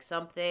like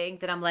something,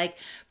 then I'm like,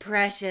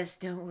 precious,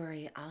 don't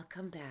worry, I'll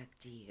come back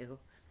to you.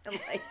 I'm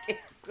like,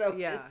 it's so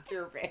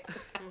disturbing.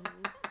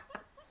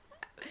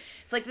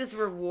 It's like this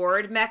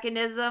reward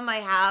mechanism I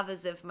have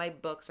as if my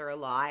books are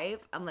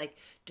alive. I'm like,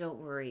 don't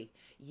worry,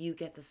 you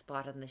get the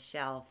spot on the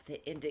shelf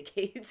that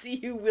indicates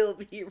you will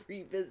be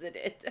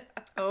revisited.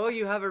 Oh,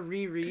 you have a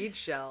reread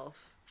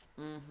shelf.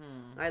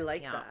 I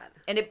like that.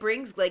 And it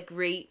brings like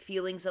great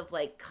feelings of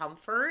like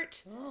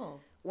comfort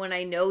when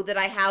I know that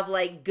I have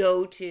like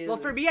go-to. Well,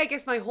 for me, I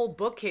guess my whole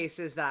bookcase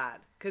is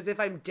that. Because if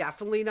I'm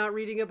definitely not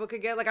reading a book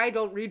again, like I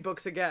don't read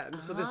books again.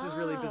 So this is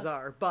really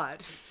bizarre.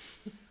 But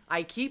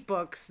I keep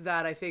books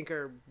that I think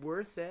are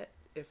worth it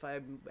if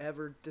I'm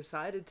ever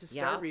decided to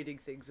start reading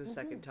things a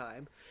second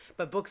time.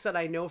 But books that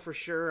I know for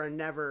sure are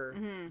never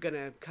going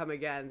to come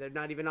again. They're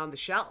not even on the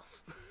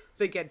shelf.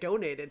 They get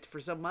donated for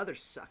some other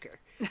sucker.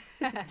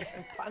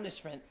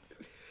 Punishment.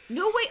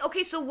 No, wait.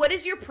 Okay, so what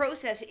is your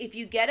process if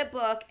you get a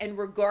book and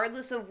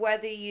regardless of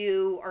whether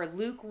you are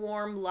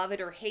lukewarm, love it,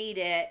 or hate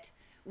it,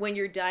 when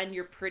you're done,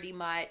 you're pretty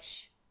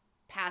much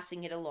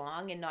passing it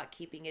along and not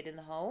keeping it in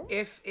the home?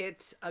 If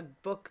it's a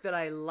book that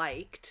I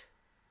liked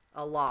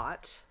a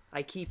lot,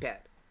 I keep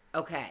it.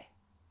 Okay.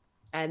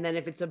 And then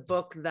if it's a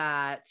book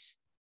that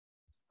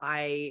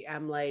I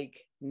am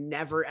like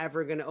never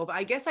ever gonna open,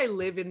 I guess I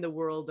live in the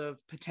world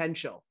of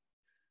potential,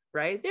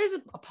 right? There's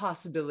a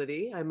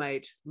possibility I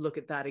might look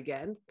at that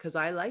again because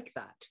I like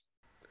that.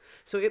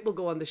 So it will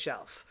go on the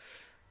shelf.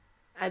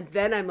 And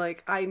then I'm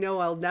like, I know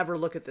I'll never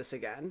look at this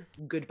again.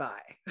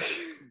 Goodbye.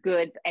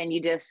 Good. And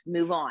you just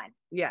move on.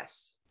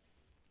 Yes.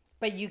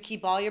 But you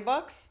keep all your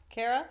books,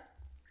 Kara?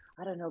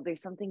 I don't know.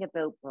 There's something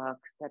about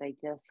books that I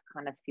just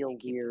kind of feel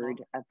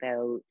weird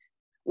about.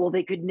 Well,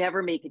 they could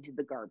never make it to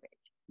the garbage.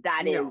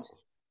 That is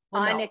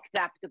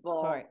unacceptable.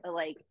 Sorry.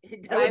 Like,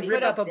 I would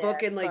rip up a there.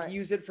 book and like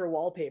use it for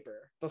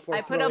wallpaper before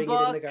I put throwing a it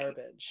in the book-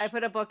 garbage. I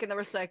put a book in the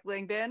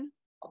recycling bin.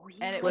 Oh,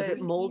 yeah. And it was it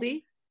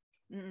moldy?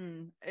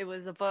 It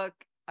was a book.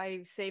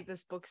 I saved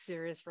this book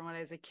series from when I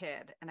was a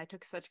kid, and I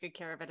took such good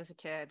care of it as a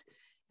kid.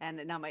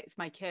 And now it's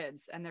my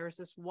kids. And there was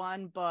this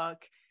one book.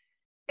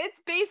 It's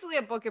basically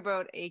a book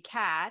about a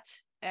cat,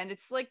 and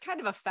it's like kind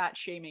of a fat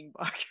shaming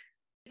book.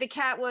 The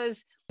cat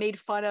was made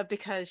fun of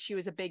because she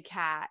was a big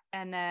cat,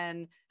 and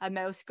then a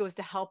mouse goes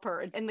to help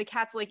her, and the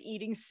cat's like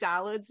eating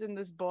salads in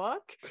this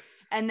book,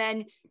 and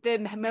then the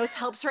mouse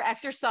helps her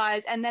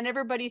exercise, and then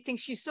everybody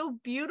thinks she's so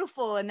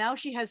beautiful, and now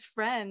she has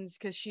friends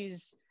because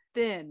she's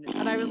thin.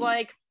 And I was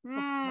like,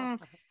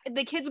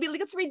 the kids will be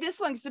like, let's read this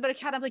one because it's about a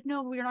cat. I'm like,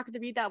 no, we're not going to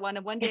read that one.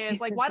 And one day I was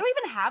like, why do I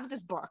even have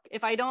this book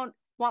if I don't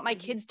want my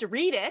kids to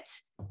read it,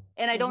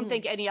 and I don't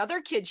think any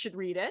other kid should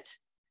read it?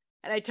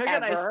 And I took it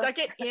and I stuck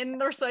it in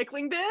the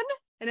recycling bin,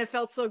 and it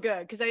felt so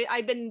good because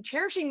I've been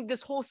cherishing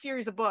this whole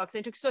series of books.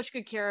 I took such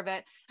good care of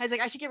it. I was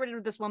like, I should get rid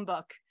of this one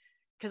book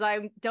because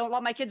I don't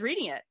want my kids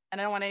reading it, and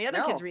I don't want any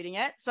other kids reading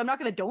it. So I'm not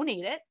going to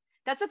donate it.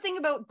 That's the thing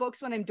about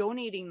books when I'm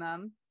donating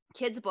them,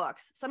 kids'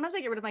 books. Sometimes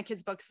I get rid of my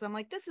kids' books. So I'm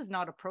like, this is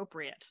not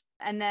appropriate.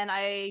 And then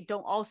I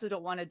don't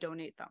want to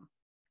donate them.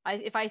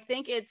 If I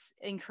think it's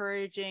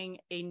encouraging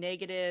a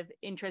negative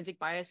intrinsic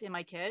bias in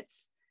my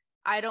kids,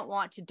 I don't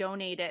want to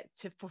donate it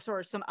for sort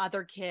of some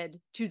other kid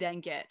to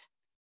then get.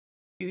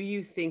 Do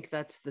you think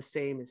that's the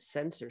same as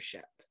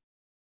censorship?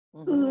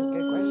 Good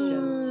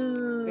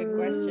question. Good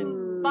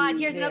question. But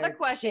here's There, another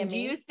question. Do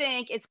Timmy. you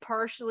think it's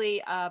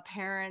partially a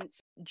parent's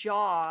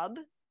job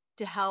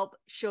to help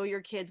show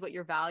your kids what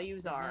your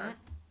values are?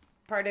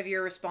 Part of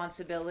your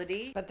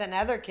responsibility. But then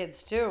other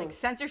kids too. Like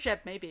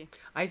censorship, maybe.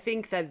 I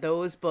think that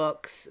those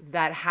books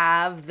that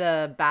have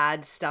the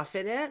bad stuff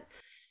in it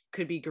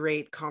could be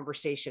great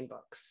conversation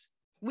books.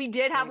 We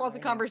did have lots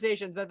of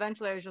conversations, but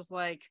eventually I was just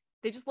like,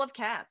 they just love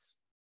cats.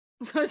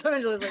 So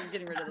eventually I was like,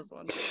 getting rid of this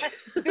one.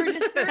 Their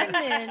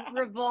discernment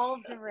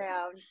revolved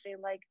around they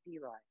like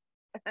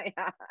feline.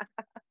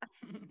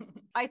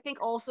 I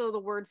think also the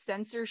word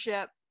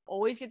censorship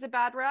always gets a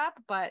bad rap,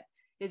 but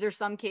is there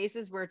some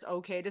cases where it's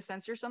okay to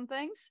censor some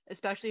things,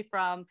 especially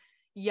from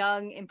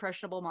young,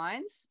 impressionable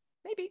minds?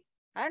 Maybe.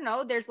 I don't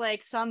know. There's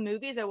like some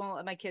movies I won't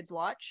let my kids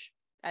watch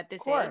at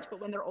this age,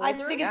 but when they're older, I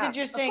think it's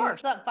interesting of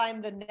course. to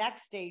find the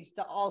next stage,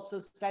 the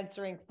also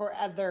censoring for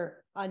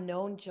other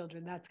unknown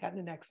children. That's kind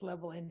of next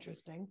level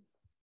interesting.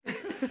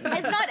 It's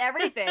not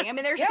everything. I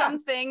mean, there's Yeah.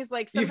 some things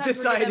like You've sometimes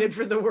we're decided given-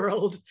 for the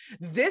world,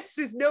 this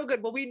is no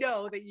good. Well, we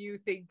know that you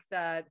think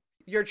that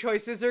your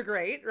choices are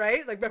great,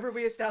 right? Like, remember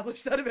we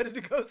established that a minute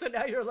ago, so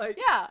now you're like,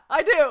 Yeah,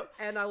 I do.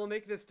 and I will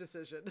make this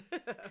decision.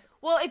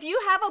 Well, if you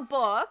have a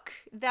book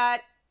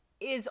that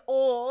is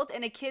old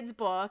and a kid's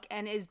book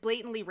and is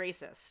blatantly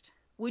racist,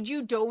 would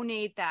you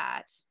donate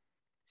that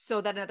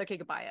so that another kid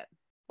could buy it?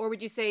 Or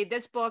would you say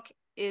this book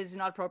is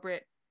not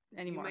appropriate You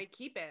anymore? might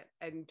keep it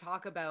and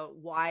talk about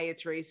why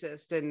it's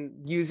racist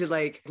and use it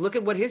like, look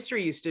at what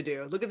history used to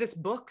do. Look at this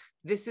book.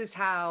 This is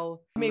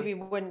how Maybe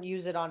wouldn't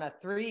use it on a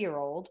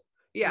 3-year-old.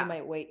 yeah. You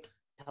might wait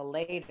till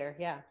later.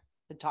 Yeah.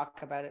 To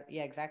talk about it.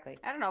 Yeah, exactly.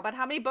 I don't know, but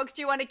how many books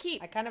do you want to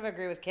keep? I kind of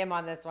agree with Kim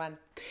on this one.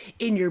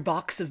 In your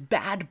box of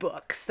bad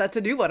books. That's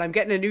a new one. I'm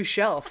getting a new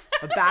shelf,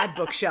 a bad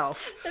book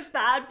shelf. The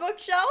bad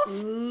bookshelf?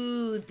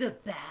 Ooh, the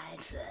bad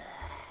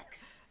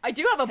books. I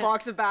do have a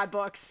box of bad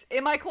books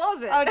in my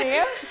closet. Oh, do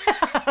you?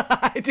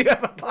 I do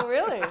have a box. Oh,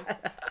 really?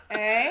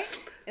 Eh?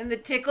 In the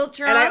tickle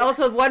trunk. And I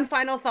also have one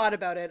final thought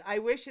about it. I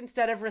wish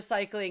instead of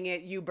recycling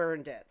it, you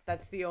burned it.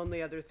 That's the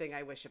only other thing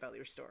I wish about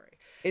your story.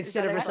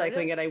 Instead of that it?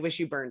 recycling it, I wish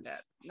you burned it.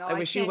 No, I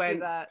wish you can't do went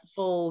that.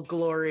 full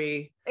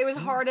glory. It was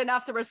hard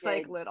enough to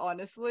recycle it,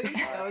 honestly.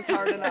 That was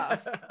hard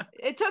enough.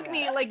 It took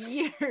me like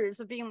years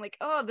of being like,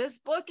 oh, this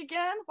book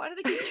again? Why do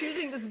they keep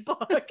choosing this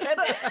book? And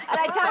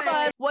I tell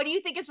them, what do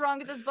you think is wrong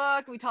with this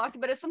book? We talked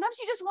about it. Sometimes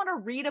you just want to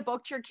read a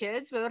book to your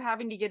kids without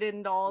having to get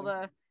into all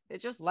the,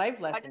 it's just Life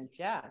lessons.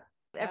 Yeah.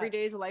 every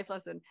day is a life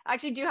lesson. I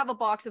actually do have a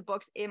box of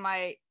books in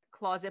my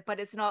closet, but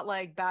it's not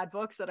like bad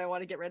books that I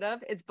want to get rid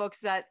of. It's books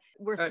that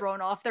were thrown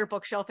off their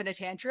bookshelf in a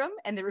tantrum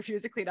and they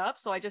refuse to clean up.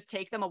 So I just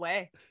take them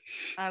away.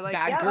 I like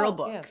Bad yeah, girl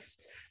yeah. books.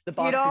 The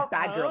box of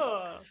bad girl Oh.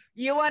 books.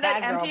 You want to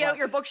Bad girl empty out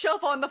your books.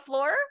 bookshelf on the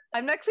floor?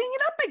 I'm not cleaning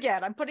it up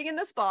again. I'm putting it in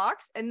this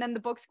box and then the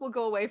books will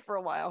go away for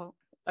a while.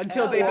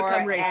 Until they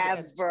become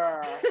racist.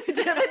 Forever.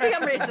 Until they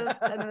become racist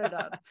and then they're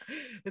done.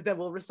 Then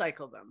we'll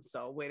recycle them.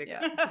 So way to go.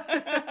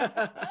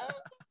 Yeah.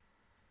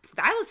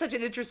 That was such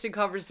an interesting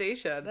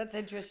conversation. That's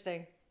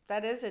interesting.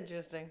 That is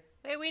interesting.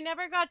 Wait, we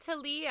never got to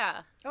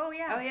Leah. Oh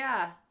yeah. Oh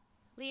yeah.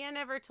 Leah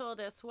never told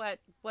us what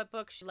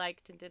book she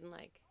liked and didn't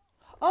like.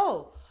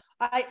 Oh,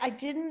 I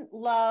didn't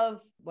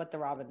love What the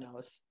Robin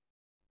Knows.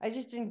 I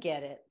just didn't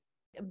get it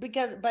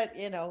but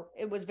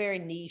it was very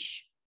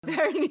niche,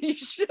 Very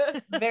niche.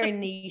 very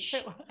niche.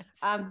 It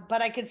was.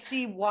 But I could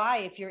see why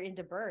if you're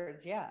into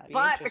birds. Yeah. it'd be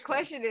But the interesting.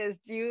 question is,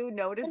 do you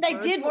notice And I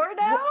birds did- more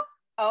now?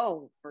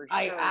 Oh, for sure.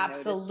 I noticed.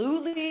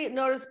 absolutely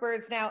notice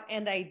birds now,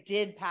 and I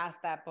did pass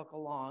that book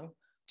along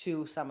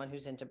to someone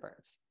who's into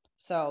birds.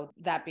 So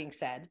that being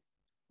said,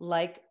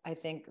 like I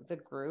think the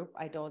group,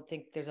 I don't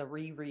think there's a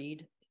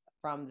reread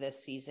from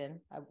this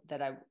season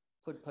that I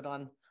would put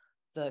on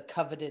the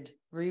coveted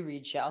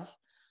reread shelf.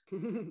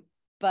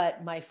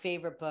 But my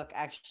favorite book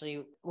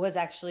was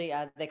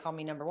They Call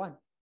Me Number One.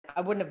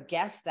 I wouldn't have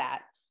guessed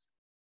that.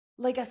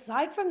 Like,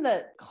 aside from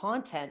the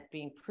content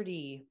being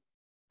pretty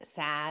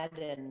sad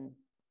and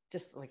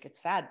just like it's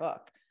a sad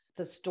book,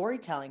 the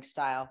storytelling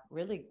style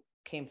really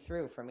came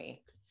through for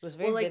me. It was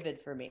very vivid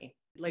for me.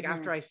 Like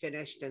after I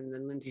finished and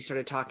then Lindsay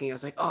started talking, I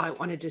was like, oh, I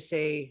wanted to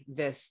say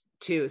this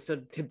too. So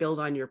to build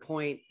on your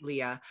point,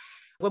 Leah,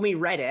 when we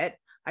read it,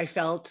 I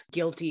felt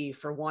guilty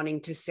for wanting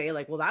to say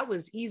like, well, that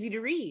was easy to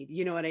read.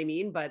 You know what I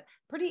mean? But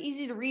Pretty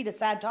easy to read a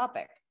sad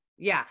topic.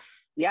 yeah.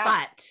 Yeah.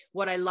 But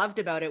what I loved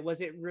about it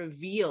was it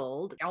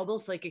revealed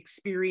almost like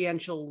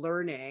experiential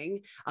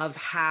learning of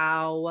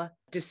how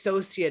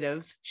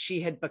dissociative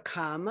she had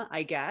become,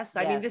 I guess.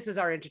 I mean, Yes, this is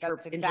our that's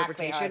exactly how I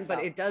interpretation, but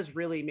felt. it does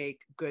really make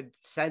good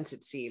sense,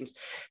 it seems,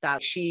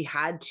 that she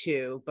had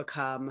to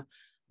become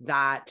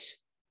that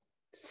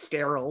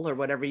sterile or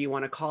whatever you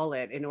want to call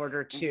it in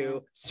order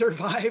to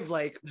survive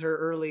like her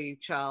early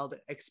child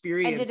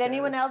experience. And did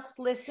anyone else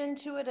listen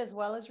to it as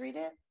well as read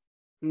it?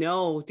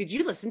 No. Did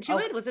you listen to Oh.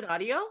 it? Was it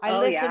audio? I Oh,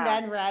 listened yeah.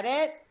 and read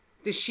it.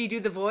 Does she do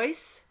the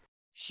voice?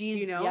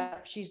 She's know?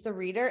 she's the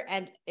reader,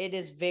 and it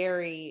is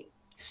very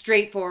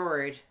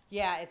Straightforward.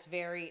 it's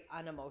very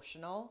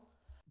unemotional.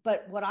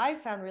 But what I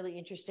found really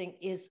interesting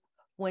is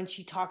when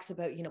she talks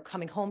about,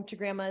 coming home to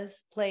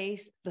grandma's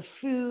place, the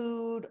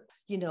food,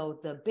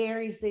 the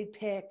berries they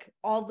pick,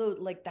 all the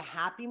like the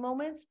happy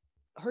moments.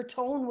 Her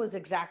tone was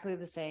exactly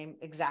the same,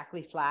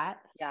 exactly flat.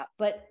 Yeah.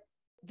 But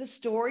the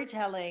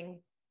storytelling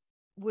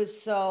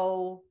was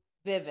so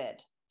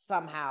vivid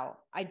somehow.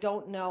 I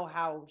don't know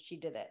how she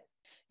did it.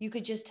 You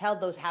could just tell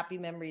those happy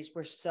memories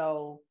were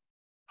so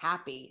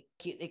happy.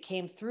 It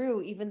came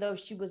through, even though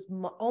she was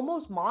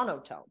almost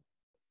monotone.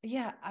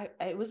 Yeah,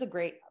 it was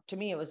to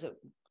me, it was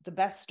the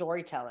best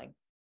storytelling.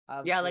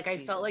 Of Yeah, the like I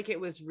season. felt like it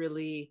was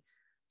really,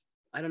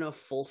 I don't know if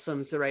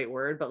fulsome's the right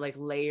word, but like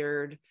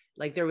layered.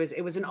 Like it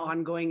was an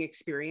ongoing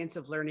experience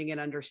of learning and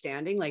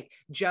understanding. Like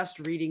just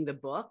reading the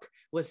book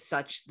was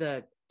such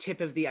the tip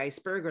of the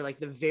iceberg, or like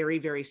the very,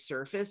 very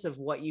surface of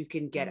what you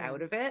can get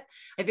out of it.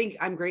 I think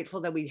I'm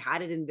grateful that we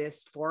had it in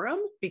this forum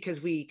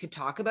because we could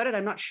talk about it.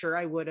 I'm not sure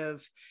I would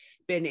have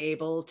been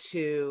able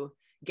to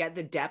get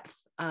the depth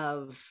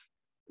of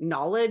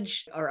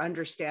knowledge or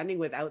understanding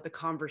without the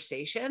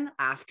conversation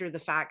after the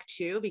fact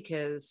too,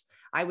 because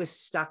I was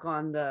stuck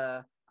on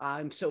the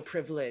I'm so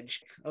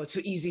privileged. Oh, it's so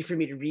easy for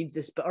me to read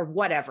this, or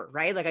whatever,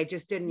 right? Like I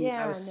just didn't,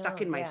 I was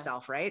stuck in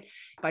myself, right?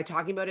 By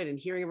talking about it and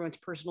hearing everyone's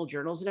personal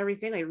journals and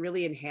everything, it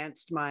really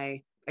enhanced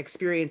my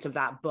experience of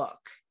that book.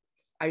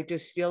 I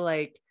just feel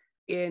like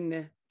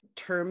in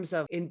terms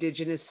of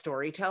Indigenous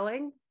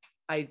storytelling,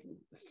 I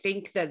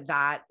think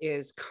that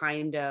is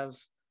kind of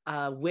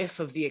a whiff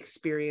of the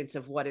experience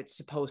of what it's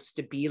supposed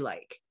to be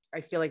like.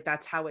 I feel like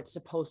that's how it's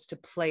supposed to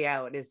play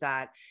out, is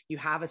that you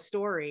have a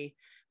story,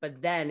 but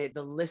then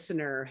the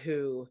listener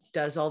who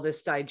does all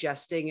this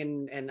digesting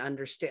and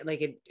understand,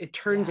 like it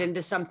turns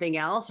into something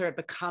else, or it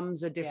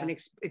becomes a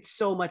different, it's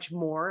so much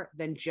more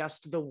than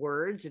just the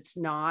words. It's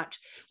not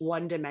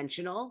one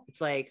dimensional.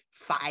 It's like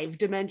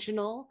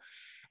 5-dimensional.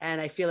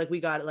 And I feel like we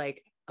got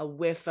like a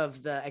whiff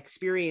of the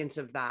experience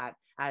of that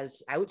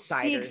as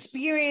outsiders. The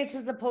experience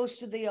as opposed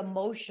to the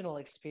emotional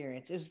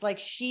experience. It was like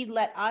she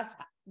let us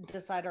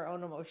decide our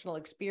own emotional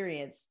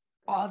experience.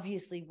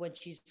 Obviously, when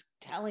she's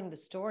telling the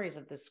stories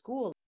of the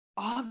school,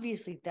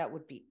 obviously that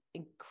would be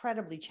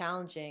incredibly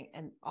challenging.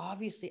 And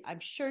obviously, I'm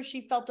sure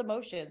she felt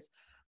emotions.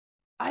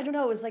 I don't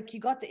know. It was like you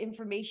got the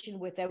information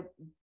without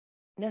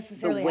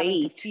necessarily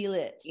having to feel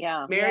it.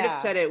 Yeah. Meredith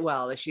said it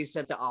well. She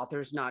said the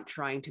author's not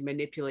trying to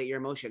manipulate your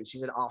emotions. She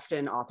said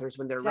often authors,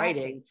 when they're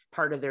writing,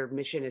 part of their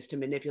mission is to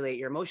manipulate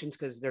your emotions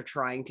because they're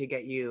trying to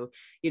get you,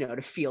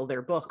 to feel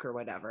their book or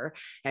whatever.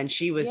 And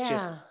she was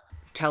just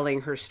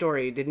telling her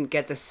story, didn't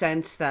get the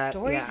sense that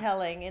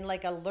storytelling in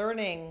like a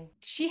learning.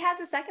 She has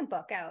a second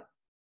book out.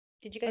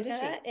 Did you guys know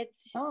that?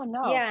 It's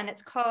no. Yeah, and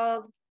it's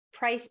called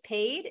Price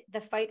Paid: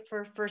 The Fight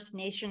for First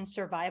Nation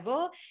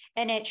Survival.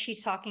 And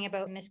she's talking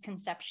about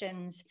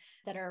misconceptions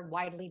that are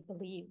widely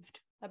believed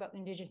about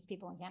Indigenous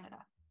people in Canada.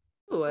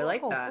 Oh, I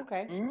like that.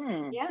 Okay.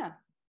 Yeah.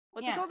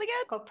 What's it called again?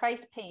 It's called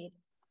Price Paid.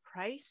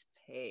 Price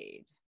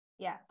Paid.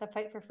 Yeah, The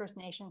Fight for First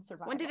Nation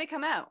Survival. When did it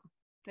come out?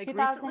 Like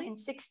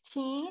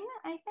 2016,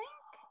 I think.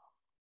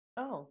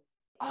 Oh,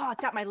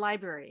 it's at my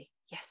library.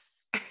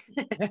 Yes.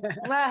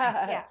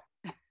 Yeah.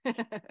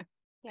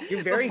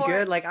 You're very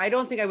good. Like, I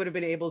don't think I would have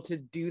been able to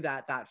do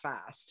that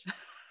fast.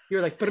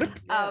 You're like,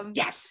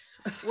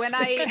 yes. When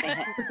I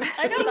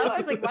know that, I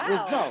was like,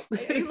 wow.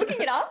 Are you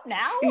looking it up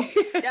now?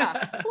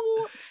 Yeah.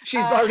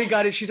 She's already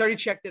got it. She's already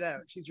checked it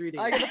out. She's reading.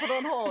 I gotta put it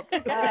on hold.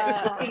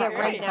 looking it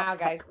right now,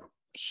 guys.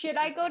 Should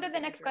I go to the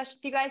next question?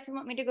 Do you guys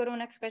want me to go to a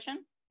next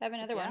question? I have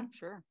another one.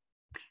 Sure.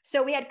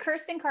 So we had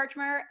Kirsten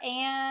Karchmer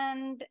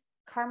and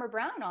Karma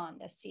Brown on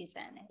this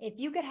season. If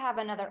you could have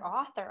another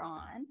author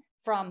on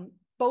from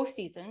both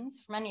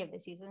seasons, from any of the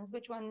seasons,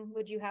 which one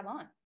would you have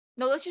on?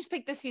 No, let's just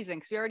pick this season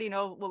because we already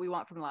know what we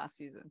want from last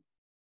season.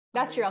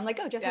 That's true. I'm like,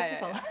 just like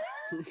yeah.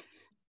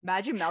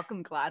 Imagine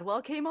Malcolm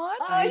Gladwell came on.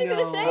 Oh, I was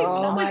gonna say.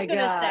 Oh my God.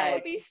 That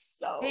would be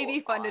so. He'd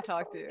be fun awesome to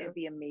talk to. It'd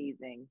be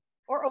amazing.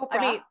 Or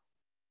Oprah.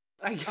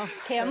 I mean,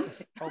 Kim.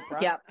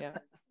 Oprah. Yeah.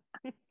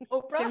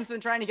 Oprah. Kim's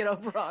been trying to get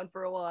Oprah on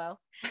for a while.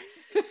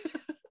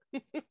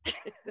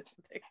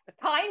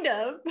 Kind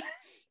of.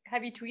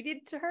 Have you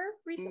tweeted to her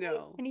recently?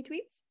 No. Any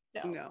tweets?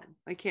 No,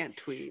 I can't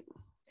tweet.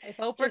 If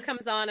Oprah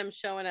comes on, I'm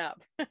showing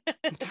up.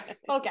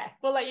 Okay,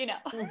 we'll let you know.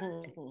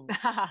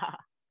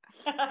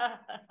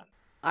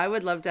 I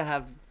would love to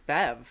have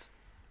Bev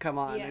come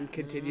on and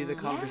continue the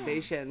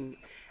conversation.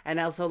 And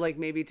also like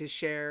maybe to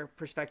share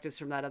perspectives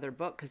from that other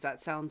book, because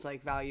that sounds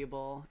like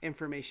valuable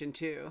information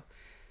too.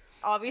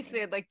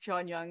 Obviously, I'd like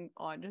John Young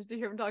on just to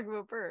hear him talk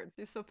about birds.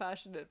 He's so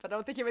passionate, but I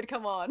don't think he would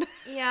come on.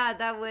 Yeah,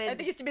 that would. I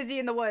think he's too busy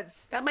in the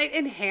woods. That might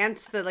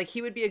enhance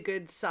he would be a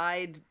good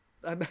side.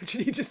 I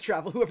imagine he'd just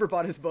travel. Whoever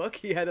bought his book,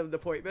 he had an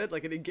appointment,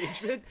 like an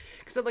engagement.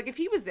 Because I'm like, if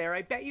he was there,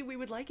 I bet you we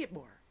would like it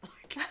more.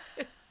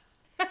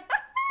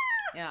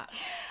 Yeah,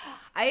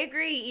 I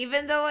agree.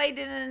 Even though I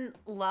didn't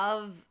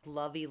love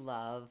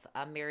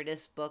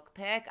Meredith's book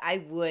pick,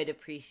 I would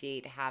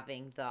appreciate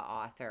having the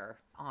author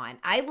on.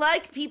 I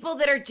like people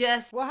that are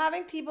just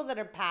having people that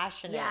are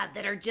passionate. Yeah,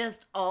 that are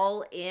just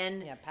all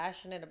in. Yeah,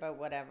 passionate about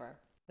whatever.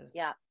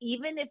 Yeah,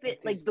 even if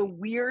it's like the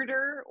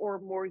weirder or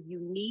more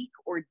unique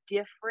or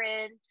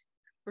different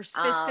or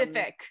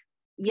specific.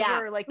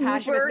 Or like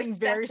passion is something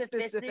very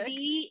specific.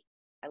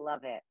 I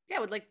love it. Yeah, it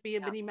would like be a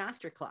mini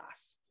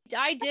masterclass.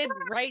 I did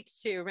write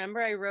to.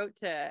 Remember, I wrote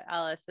to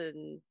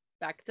Alison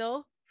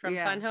Bechtel from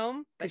Fun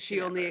Home, but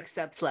she only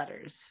accepts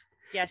letters.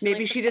 Yeah,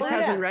 maybe she just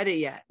hasn't read it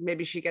yet.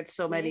 Maybe she gets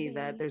so many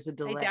that there's a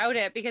delay. I doubt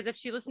it, because if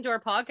she listened to our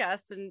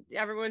podcast and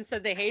everyone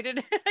said they hated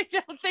it, I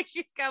don't think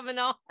she's coming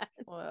on.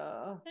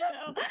 Well,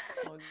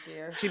 oh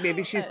dear.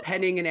 She's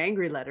penning an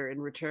angry letter in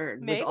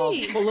return, maybe. with all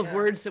full of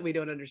words that we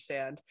don't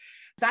understand.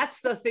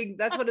 That's the thing.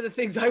 That's one of the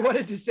things I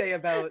wanted to say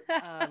about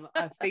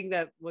a thing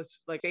that was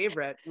like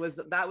favorite was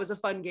that was a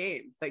fun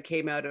game that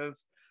came out of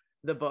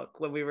the book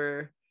when we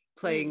were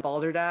playing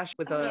Balderdash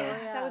with some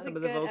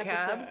of the vocab.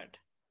 Episode.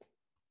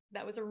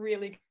 That was a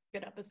really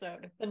good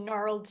episode. The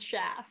gnarled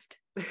shaft.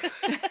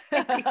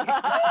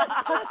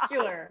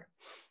 Pustular.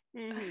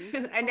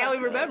 Mm-hmm. And now we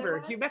remember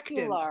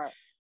humectant.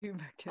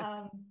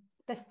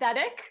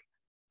 Pathetic.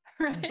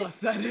 Right?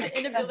 Pathetic. The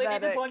inability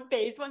Pathetic. to one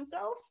pace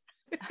oneself.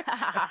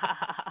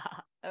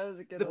 That was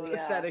a good The one.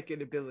 pathetic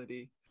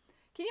inability.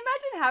 Can you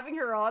imagine having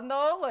her on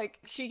though? Like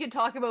she could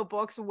talk about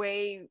books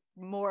way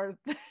more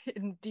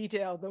in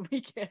detail than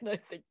we can, I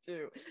think,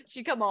 too.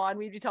 She'd come on,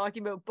 we'd be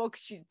talking about books,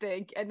 she'd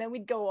think, and then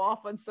we'd go off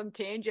on some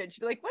tangent.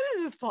 She'd be like, "What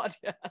is this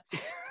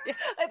podcast?"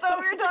 I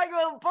thought we were talking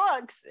about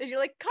books. And you're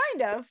like,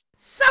 kind of.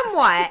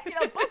 Somewhat. You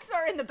know, books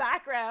are in the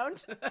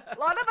background. A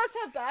lot of us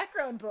have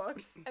background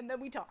books, and then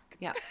we talk.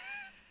 Yeah.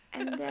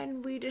 And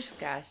then we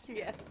discuss.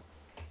 Yeah.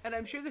 And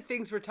I'm sure the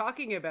things we're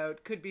talking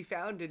about could be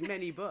found in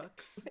many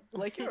books.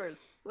 Like yours.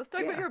 Let's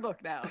talk about your book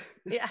now.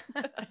 Yeah.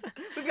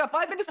 We've got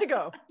 5 minutes to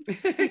go.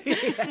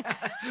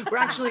 Yeah. We're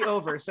actually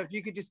over, so if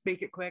you could just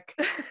make it quick.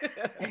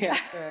 Yeah.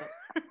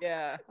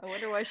 Yeah. I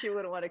wonder why she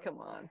wouldn't want to come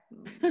on.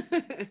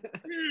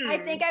 I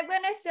think I'm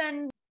gonna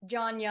send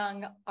John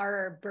Young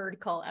our bird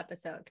call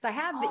episode because I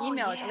have the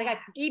email. I think I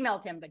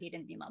emailed him, but he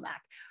didn't email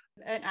back,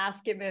 and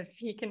ask him if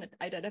he can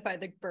identify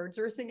the birds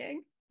we're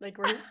singing, like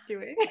we're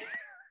doing.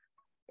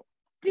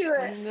 Do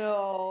it.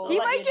 No. He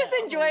let might you just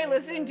know. enjoy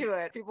listening to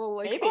it. People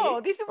like, Maybe.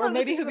 oh, these people Or are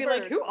maybe listening he'll to be the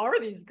like, bird. "Who are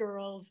these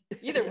girls?"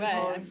 Either way,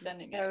 I'm Yes,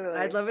 sending it. totally.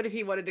 I'd love it if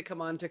he wanted to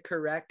come on to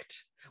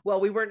correct.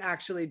 Well, we weren't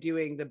actually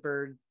doing the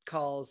bird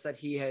calls that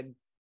he had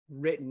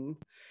written,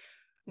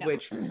 No.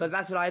 but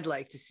that's what I'd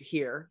like to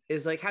hear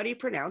is like, how do you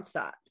pronounce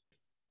that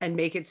and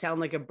make it sound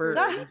like a bird?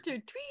 To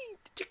tweet.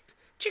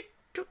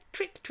 Chick,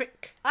 twick,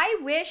 twick. I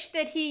wish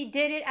that he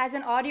did it as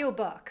an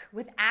audiobook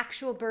with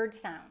actual bird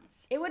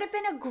sounds. It would have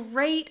been a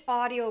great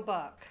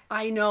audiobook.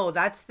 I know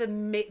that's the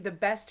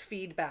best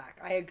feedback.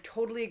 I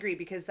totally agree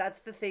because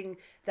that's the thing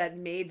that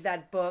made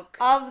that book.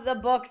 Of the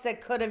books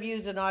that could have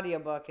used an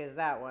audiobook is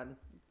that one.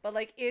 But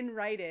like in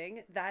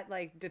writing, that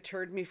like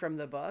deterred me from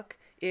the book.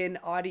 In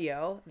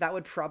audio, that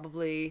would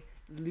probably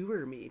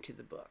lure me to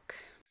the book.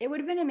 It would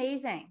have been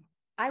amazing.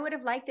 I would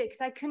have liked it because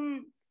I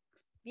couldn't.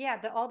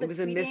 Yeah, all the It was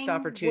a missed tweeting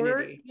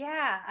opportunity.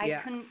 I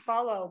couldn't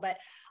follow. But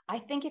I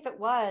think if it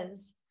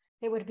was,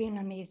 it would be an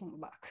amazing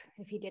book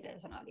if he did it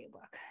as an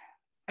audiobook.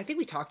 I think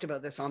we talked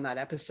about this on that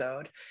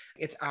episode.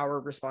 It's our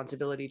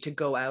responsibility to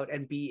go out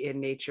and be in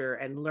nature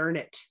and learn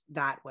it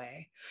that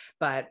way.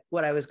 But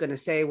what I was going to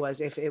say was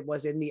if it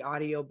was in the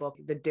audiobook,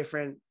 the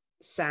different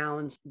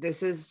sounds,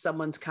 this is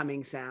someone's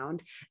coming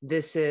sound.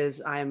 This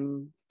is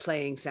I'm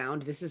playing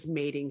sound. This is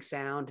mating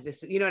sound.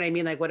 This, you know what I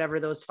mean? Like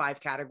whatever those 5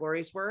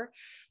 categories were,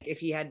 if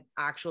he had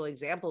actual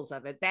examples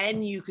of it,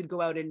 then you could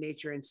go out in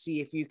nature and see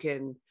if you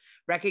can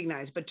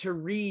recognize. But to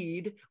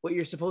read what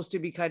you're supposed to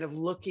be kind of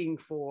looking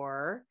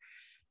for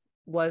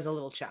was a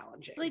little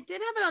challenging. They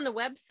did have it on the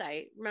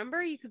website.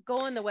 Remember, you could go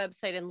on the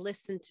website and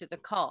listen to the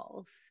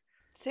calls.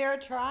 Sarah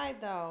tried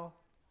though,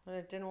 but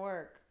it didn't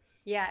work.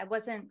 Yeah,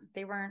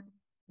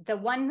 the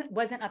one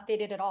wasn't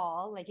updated at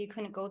all. Like you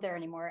couldn't go there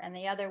anymore. And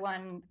the other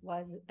one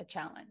was a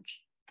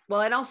challenge. Well,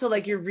 and also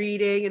like you're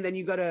reading and then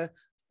you got to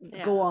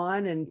go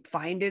on and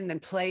find it and then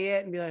play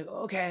it and be like,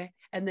 okay.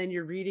 And then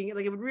you're reading it.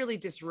 Like it would really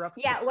disrupt.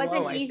 Yeah, the it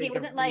wasn't flow, I easy. It think,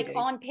 of wasn't like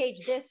reading. on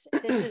page this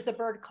is the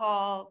bird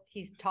call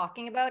he's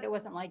talking about. It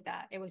wasn't like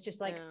that. It was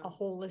just like Yeah. a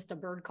whole list of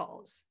bird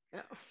calls.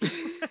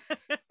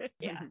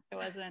 Yeah, it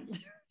wasn't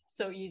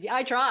so easy.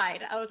 I tried.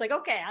 I was like,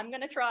 okay, I'm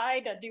gonna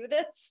try to do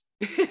this.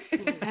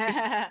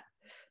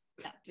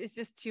 It's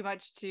just too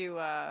much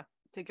to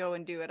go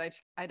and do it.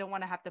 I don't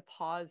want to have to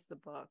pause the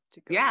book to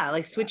go. Yeah, and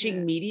like do that.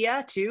 switching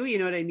media too, you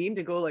know what I mean?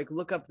 To go like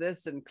look up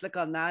this and click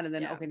on that and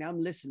then Yeah. okay, now I'm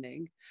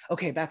listening.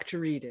 Okay, back to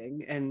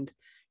reading. And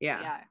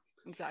Yeah,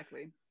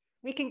 exactly.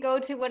 We can go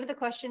to one of the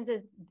questions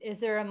is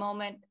there a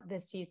moment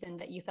this season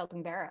that you felt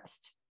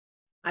embarrassed?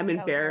 I'm That was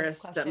Laura's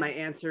embarrassed that my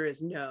question. answer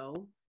is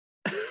no.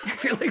 I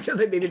feel like that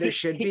maybe there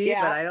should be,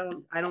 Yeah. but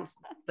I don't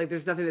like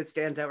there's nothing that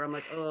stands out where I'm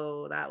like,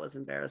 oh, that was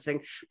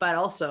embarrassing. But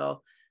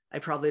also I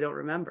probably don't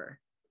remember.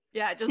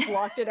 Yeah, just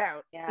blocked it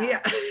out. Yeah.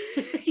 Yeah.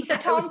 Yeah, I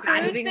Tom was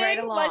Cruise moving thing right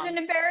along. wasn't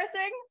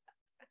embarrassing.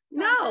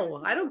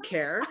 No, I don't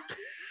care.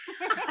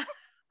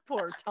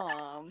 Poor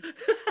Tom.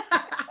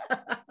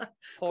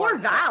 Poor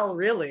Val,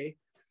 really.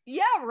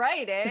 Yeah,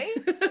 right, eh?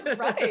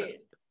 Right.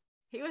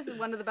 He was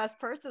one of the best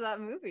parts of that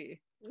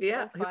movie.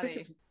 Yeah, So he was funny.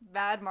 just-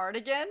 Bad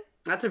Mardigan.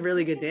 that's a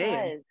really good It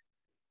name. was.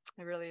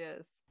 It really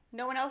is.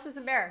 No one else is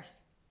embarrassed.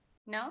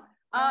 No? No one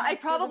I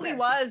else feels probably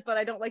embarrassed? was, but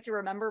I don't like to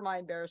remember my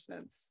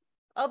embarrassments.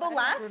 Although don't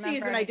last remember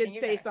season I did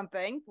anything say either.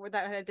 something where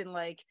that had been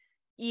like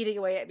eating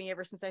away at me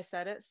ever since I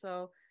said it.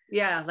 So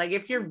Yeah, like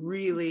if you're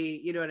really,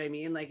 you know what I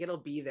mean? Like it'll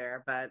be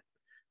there, but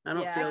I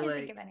don't Yeah, I feel can't like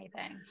think of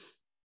anything.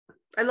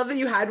 I love that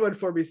you had one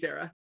for me,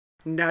 Sarah.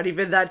 Not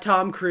even that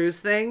Tom Cruise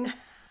thing.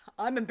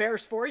 I'm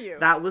embarrassed for you.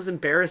 That was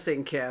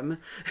embarrassing, Kim.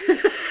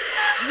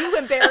 You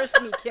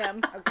embarrassed me,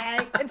 Kim. Okay.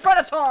 In front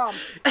of Tom.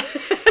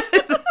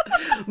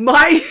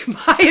 my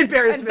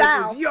embarrassment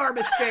Val. was your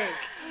mistake.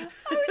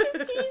 I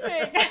was just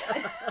teasing.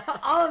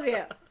 All of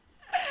you.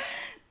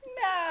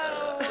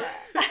 No.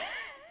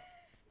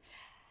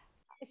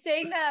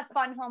 Saying the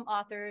Fun Home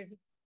Authors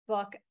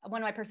book,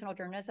 one of my personal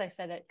journals, I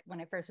said it when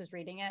I first was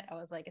reading it. I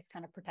was like, it's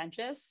kind of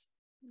pretentious.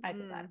 I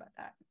feel bad about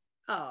that.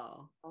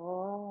 Oh.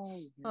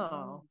 Oh. Oh,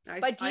 Oh,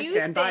 But do I you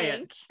stand by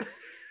it.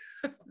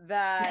 think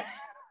that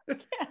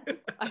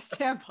I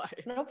stand by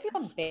it? I don't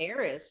feel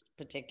embarrassed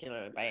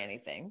particularly by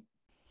anything.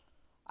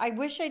 I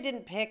wish I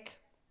didn't pick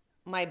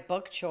my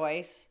book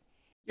choice.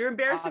 You're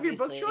embarrassed of your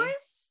book Obviously.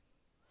 choice?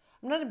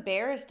 I'm not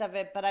embarrassed of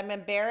it, but I'm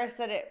embarrassed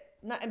that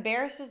not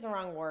embarrassed is the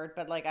wrong word,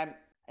 but like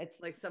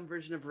it's Like some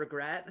version of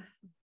regret?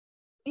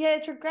 yeah,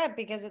 it's regret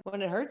because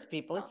when it hurts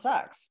people, it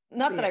sucks.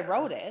 Not that I Yeah.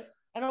 wrote it.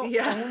 I don't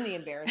Yeah. own the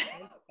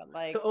embarrassment, but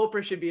like So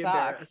Oprah should it be sucks.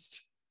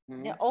 embarrassed.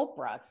 Yeah,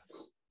 Oprah.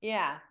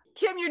 Yeah.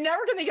 Kim, you're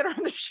never going to get her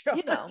on the show.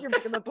 You know. You're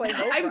going to play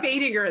Oprah. I'm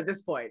baiting her at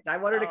this point. I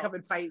want her to Oh. come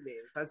and fight me.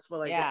 That's what,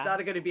 like, Yeah, it's not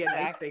going to be a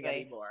nice thing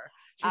exactly. anymore.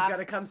 She's got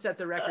to come set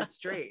the record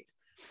straight.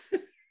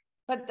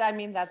 But I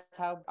mean, that's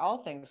how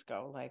all things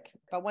go. Like,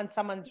 but when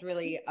someone's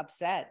really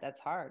upset, that's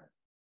hard.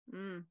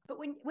 But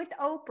with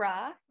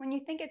Oprah, when you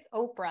think it's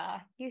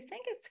Oprah, you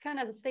think it's kind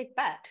of a safe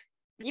bet.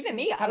 Even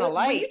me, Kinda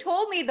when you light.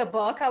 told me the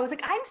book, I was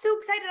like, I'm so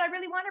excited. I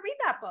really want to read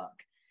that book.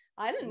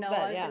 I didn't know bet,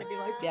 I was yeah. going to be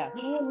like, Yeah.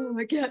 oh,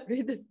 I can't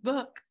read this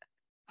book.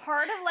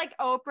 Part of like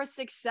Oprah's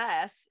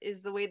success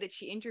is the way that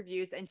she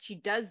interviews, and she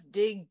does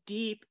dig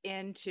deep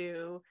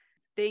into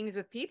things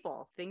with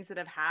people, things that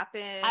have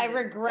happened. I and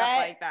stuff regret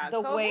like that.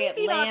 the So way it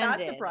maybe not that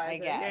landed, I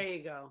surprising. guess. There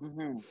you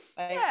go.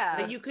 I Yeah.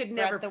 But you could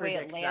regret never the way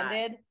it predict that.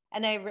 landed,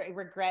 and I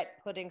regret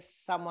putting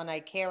someone I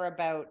care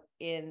about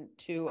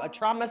into a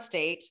trauma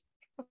state.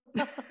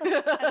 There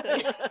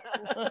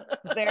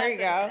you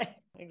go.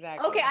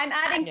 Exactly. Okay, I'm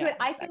adding to Yeah, it.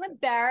 I feel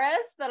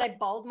embarrassed that I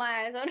bawled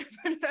my eyes out in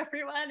front of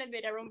everyone and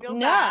made everyone feel No,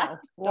 bad. don't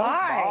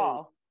Why?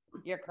 bawl.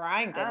 You're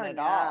crying, didn't Oh, at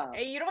all. no.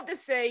 And you don't have to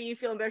say you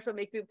feel embarrassed, but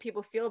make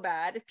people feel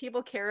bad. If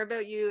people care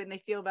about you and they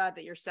feel bad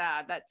that you're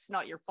sad, that's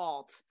not your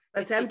fault.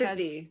 That's It's because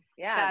empathy.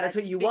 Yeah. That's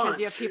what you because want.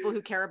 you have people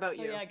who care about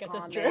Oh, you. yeah, I guess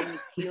that's Common true.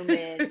 human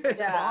Yeah.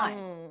 response.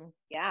 Mm.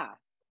 Yeah.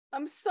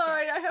 I'm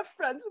sorry, I have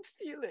friends with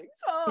feelings.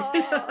 Oh.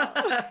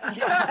 Ah.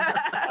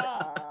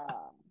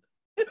 Yeah.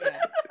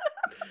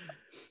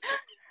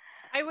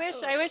 I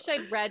wish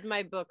I'd read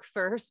my book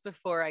first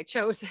before I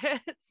chose it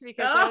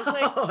because I was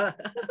like, Oh.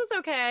 this was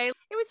okay.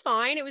 It was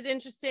fine. It was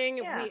interesting.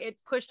 Yeah. It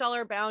pushed all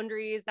our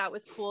boundaries. That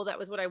was cool. That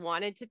was what I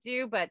wanted to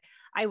do. But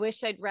I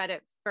wish I'd read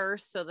it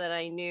first so that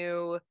I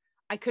knew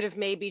I could have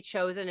maybe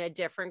chosen a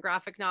different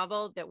graphic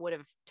novel that would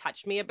have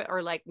touched me a bit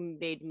or like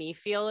made me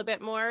feel a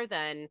bit more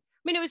than,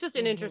 I mean, it was just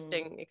an Mhm.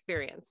 interesting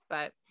experience,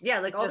 but Yeah,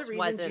 like all the just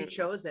reasons you wasn't-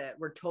 chose it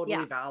were totally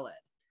Yeah. valid.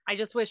 I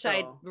just wish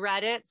I'd So-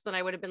 read it. So then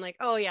I would have been like,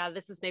 oh yeah,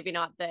 this is maybe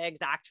not the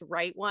exact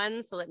right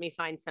one. So let me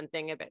find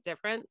something a bit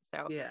different.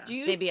 So Yeah. Do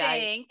you Maybe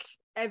think,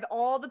 of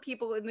all the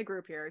people in the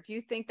group here, do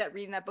you think that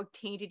reading that book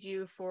tainted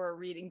you for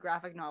reading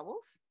graphic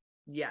novels?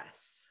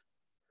 Yes.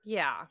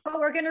 yeah. But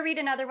we're going to read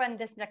another one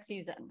this next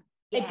season.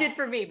 It did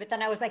for me, but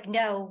then I was like,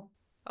 no,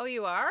 Oh,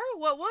 you are?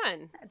 What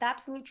one? The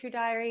Absolute True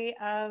Diary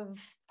of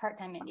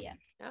Part-Time Indian.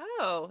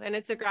 Oh, and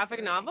it's a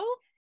graphic novel?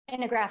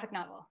 In a graphic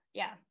novel.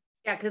 Yeah.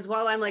 Yeah, because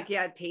while I'm like,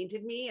 yeah, it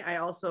tainted me, I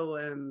also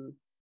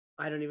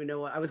I don't even know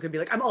what I was gonna be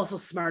like. I'm also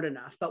smart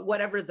enough, but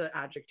whatever the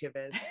adjective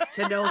is,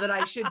 to know that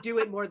I should do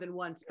it more than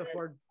once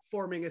before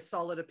forming a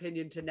solid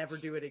opinion to never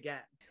do it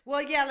again.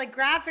 Well, yeah, like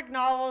graphic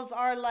novels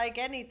are like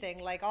anything,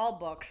 like all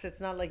books.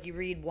 It's not like you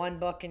read one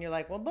book and you're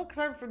like, well, books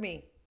aren't for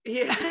me.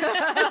 Yeah.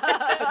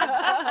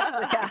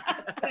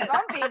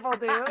 Some people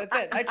do. That's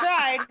it. I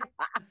tried.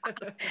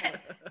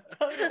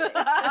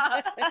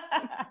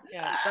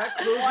 Yeah, That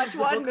closes Watch the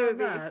one book on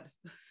movie. that.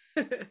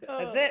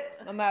 that's it.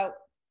 I'm out.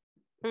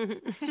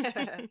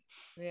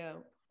 Yeah.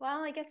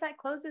 Well, I guess that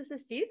closes the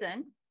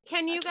season.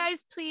 Can you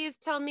guys please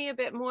tell me a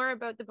bit more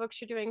about the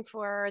books you're doing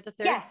for the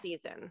third Yes.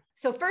 season?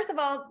 So first of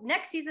all,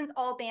 next season's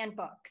all banned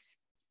books.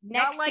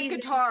 Not Next like season-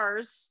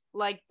 guitars,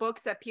 like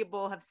books that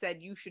people have said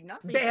you should not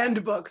read.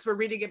 Band books. We're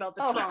reading about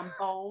the Oh.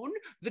 trombone,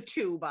 the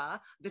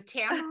tuba, the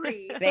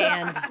tambourine.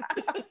 Band.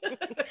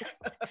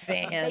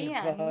 Band.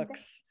 Band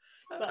books.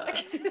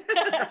 books.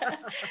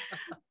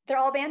 They're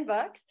all banned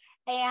books.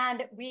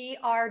 And we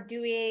are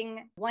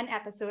doing one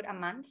episode a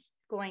month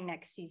going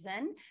next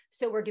season.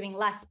 So we're doing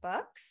less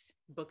books,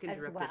 Book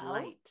As interrupted well.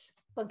 light.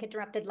 Book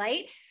Interrupted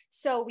Light.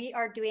 So we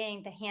are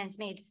doing The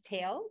Handmaid's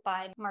Tale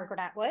by Margaret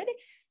Atwood.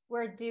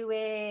 We're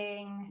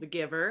doing The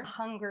Giver.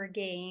 Hunger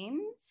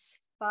Games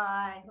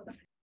by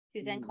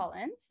Suzanne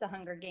Collins, The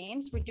Hunger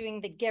Games. We're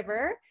doing The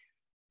Giver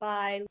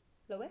by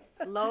Lois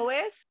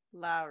Lowry.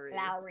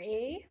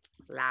 Lowry.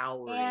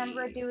 And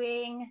we're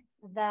doing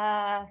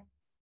the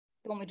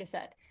one we just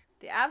said.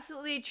 The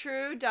Absolutely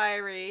True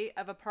Diary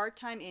of a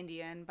Part-Time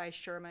Indian by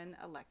Sherman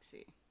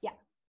Alexie.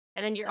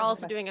 And then you're Those are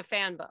also books. doing a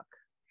fan book.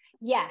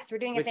 Yes, we're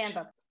doing a Which fan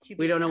book. to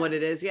We be don't know what it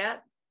announced. is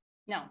yet.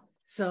 No.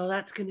 So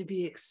that's going to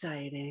be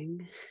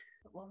exciting.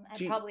 Well, Do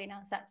I'll you- probably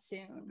announce that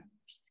soon.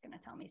 She's going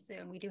to tell me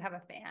soon. We do have a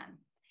fan.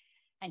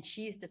 And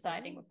she's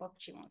deciding what book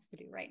she wants to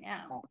do right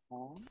now.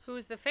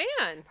 Who's the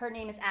fan? Her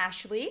name is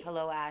Ashley,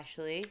 Hello,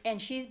 Ashley.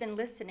 and she's been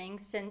listening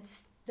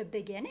since the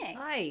beginning.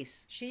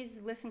 Nice. She's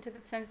listened to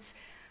since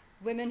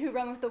Women Who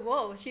Run with the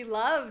Wolves. She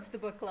loves the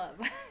book club.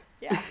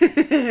 Yeah.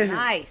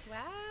 Nice.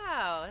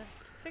 Wow.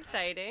 That's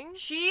exciting.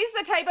 She's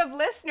the type of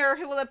listener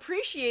who will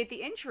appreciate the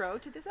intro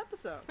to this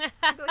episode.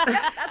 She'll be like,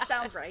 "Yep, that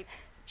sounds right."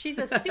 She's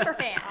a super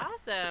fan.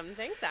 Awesome.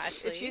 Thanks,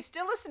 Ashley. If she's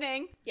still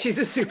listening, She's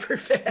a super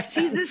fan.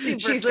 She's a super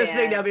She's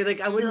listening fan. now. Be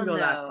like, I wouldn't She'll go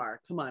that know. far.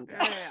 Come on, girl.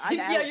 I'm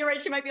Yeah, out. you're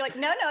right. She might be like,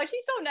 no,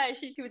 she's so nice.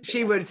 She would. say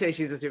She that. would say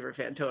she's a super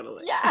fan.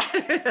 Totally. Yeah,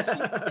 she's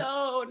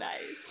so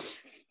nice.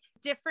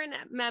 Different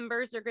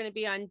members are going to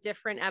be on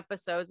different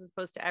episodes as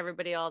opposed to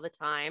everybody all the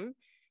time.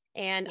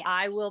 And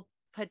I Yes. will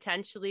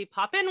potentially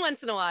pop in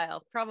once in a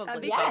while, probably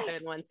be pop nice.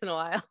 in once in a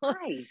while,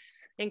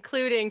 Nice.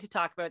 including to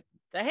talk about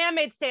The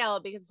Handmaid's Tale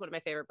because it's one of my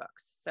favorite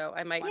books. So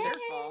I might just,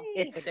 Wonderful.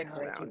 It's Sticks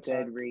such a around.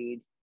 good read.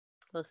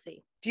 we'll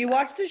see. Do you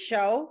watch the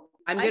show?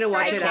 I'm I gonna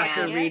watch started it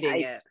after watching it. reading it.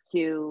 It's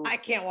too I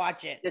can't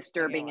watch it.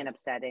 disturbing I and can't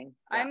upsetting.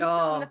 I'm Yeah.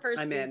 still in the Oh,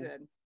 first I'm in.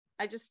 season.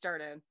 I just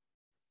started.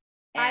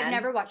 I've And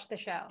never watched the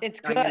show. It's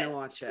I'm good. gonna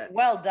watch it. It's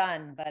well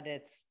done, but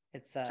it's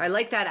I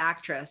like that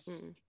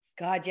actress. Mm.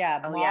 God,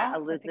 yeah. Oh, Moss. yeah,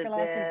 I think her last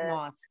name's Elizabeth.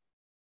 Moss.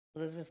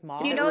 Elizabeth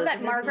Moss. Do you know that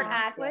Elizabeth Margaret Moss,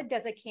 yeah. Atwood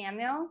does a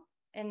cameo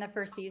in the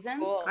first season?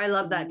 Cool. I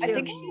love that I too.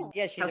 think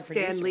she's How a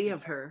Stan producer. Lee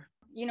of her.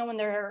 You know,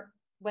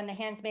 when the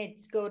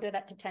handmaids go to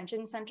that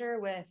detention center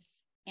with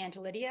Aunt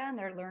Lydia and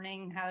they're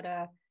learning how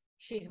to,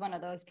 she's one of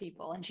those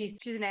people. And she's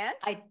She's an aunt.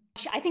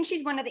 I think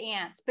she's one of the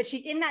aunts, but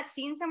she's in that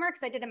scene somewhere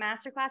because I did a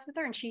masterclass with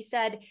her and she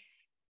said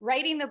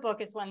writing the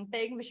book is one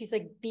thing, but she's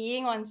like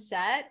being on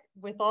set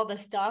with all the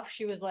stuff.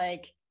 She was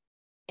like,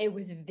 it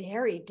was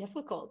very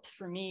difficult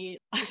for me.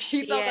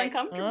 She felt Yeah.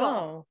 uncomfortable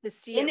Oh. To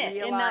see in it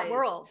it, in that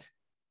world.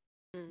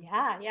 Mm.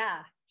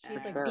 Yeah. She's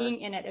For like sure.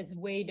 being in it is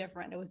way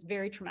different. It was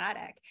very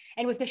traumatic.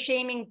 And with the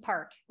shaming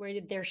part where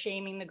they're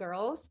shaming the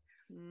girls.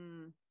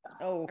 Mm.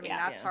 Oh, I mean,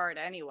 that's hard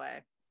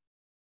anyway.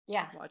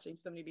 Yeah. Watching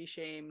somebody be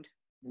shamed.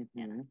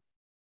 Mhm.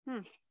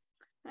 All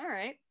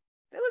right.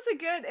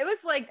 It was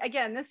like,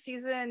 again, this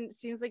season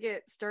seems like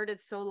it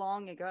started so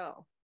long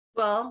ago.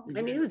 Well,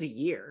 I mean, it was a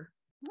year.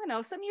 I don't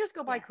know. Some years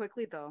go by Yeah.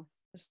 quickly though.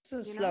 This is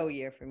a You know? slow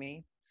year for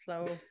me.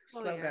 Slow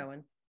year.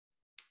 going.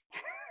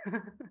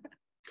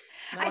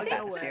 I Not think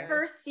that the year.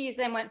 first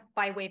season went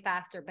by way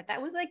faster, but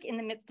that was like in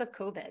the midst of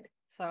COVID.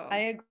 So I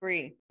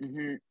agree.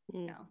 Mhm.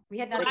 you know, we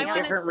had Like nothing a wanna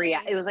else. different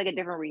see- it was like a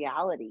different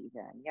reality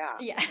then. Yeah.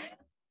 Yeah.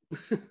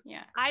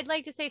 Yeah. I'd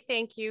like to say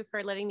thank you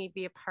for letting me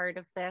be a part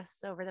of this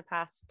over the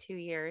past 2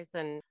 years.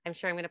 And I'm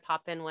sure I'm going to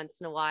pop in once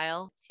in a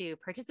while to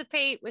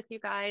participate with you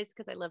guys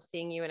because I love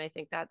seeing you. And I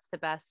think that's the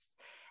best.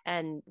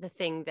 And the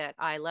thing that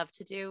I love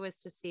to do is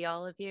to see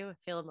all of you. I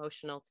feel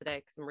emotional today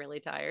because I'm really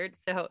tired.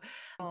 So,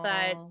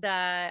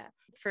 but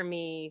for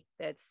me,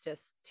 it's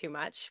just too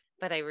much.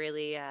 But I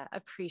really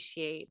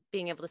appreciate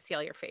being able to see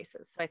all your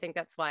faces. So I think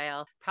that's why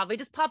I'll probably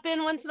just pop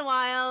in once in a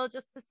while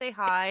just to say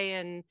hi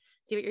and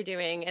see what you're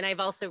doing. And I've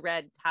also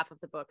read half of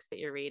the books that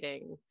you're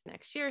reading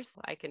next year,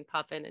 so I can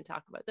pop in and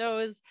talk about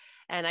those.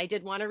 And I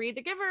did want to read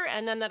The Giver,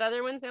 and then that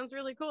other one sounds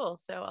really cool.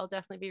 So I'll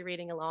definitely be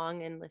reading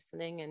along and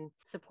listening and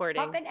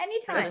supporting. Pop in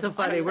anytime. That's so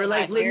funny. honestly. We're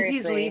like,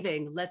 Lindsay's Seriously.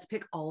 leaving. Let's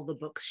pick all the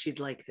books she'd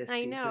like this I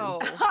season. know.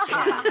 Yeah. Like,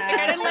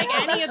 I didn't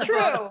like any of the True.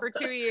 books for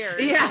 2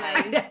 years. Yeah, and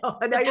I then- know.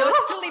 And now you're like,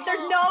 Absolutely.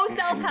 There's no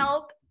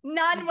self-help,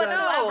 none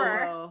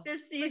whatsoever No.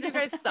 this season. You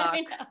guys suck.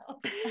 I know.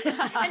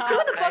 And two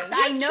of the books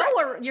I know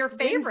are your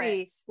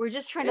favorites. We're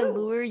just trying to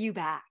lure you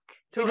back.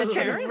 We're just Totally.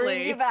 trying to bring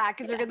Apparently. you back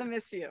because we're gonna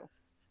miss you.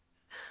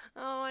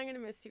 Oh, I'm gonna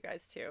miss you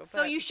guys too. So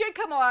but- you should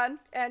come on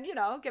and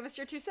give us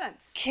your 2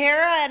 cents.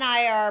 Kara and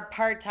I are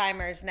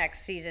part-timers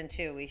next season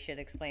too. We should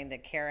explain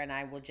that Kara and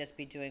I will just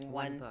be doing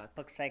One one book.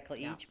 book cycle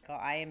Yeah. each.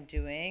 I am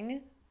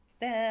doing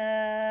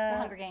the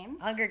Hunger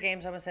Games. Hunger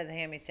Games. I almost said The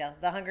Handmaid's Tale.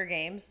 The Hunger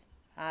Games.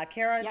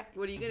 Kara, Yep.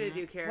 what are you gonna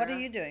do, Kara? what are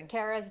you doing?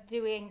 Kara's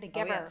doing The Oh,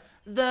 yeah. Giver.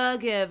 The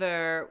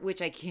Giver,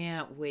 which I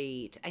can't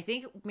wait. I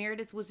think,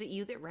 Meredith, was it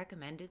you that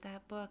recommended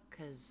that book?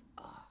 Because,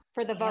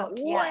 For the vote.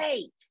 Yeah.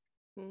 Wait.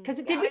 Because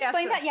did Yeah, we yeah,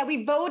 explain so- that? Yeah,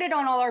 we voted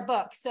on all our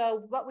books.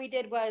 So what we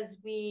did was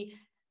we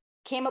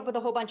came up with a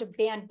whole bunch of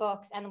banned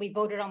books and we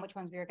voted on which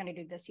ones we were going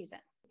to do this season.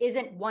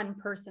 Isn't one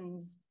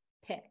person's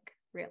pick,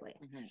 really.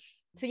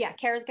 So yeah,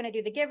 Kara's going to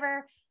do The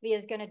Giver.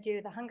 Leah's going to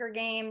do The Hunger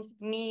Games.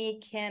 Me,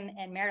 Kim,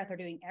 and Meredith are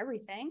doing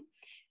everything.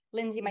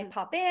 Lindsay might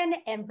pop in,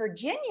 and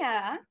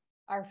Virginia,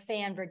 our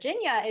fan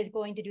Virginia, is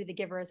going to do The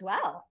Giver as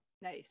well.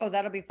 Nice. Oh,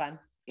 that'll be fun.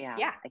 Yeah.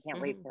 Yeah. I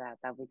can't wait for that.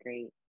 That'll be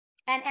great.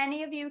 And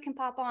any of you can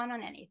pop on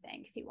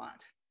anything if you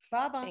want.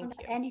 Bye-bye. Thank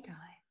you. Anytime.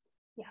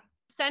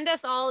 Send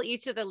us all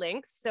each of the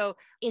links. So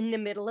in the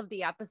middle of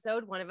the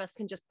episode, one of us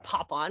can just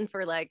pop on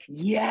for like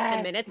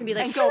 10 minutes and be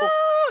like, And go.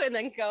 "Woo," and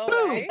then go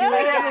away.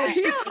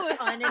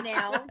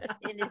 Unannounced.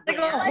 In Like a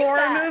advance.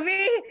 horror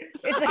movie?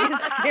 It's like a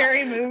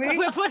scary movie.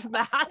 We put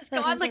mask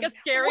on like a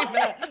scary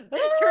mask.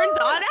 Turns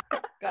on.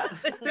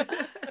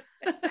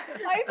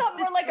 I thought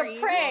more like a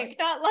Scream. prank,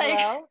 not like.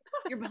 Hello?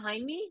 You're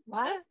behind me?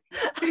 What?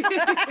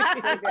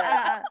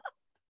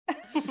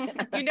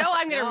 You know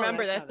I'm gonna No,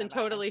 remember that's this not and that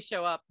bad. totally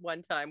show up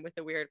one time with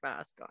a weird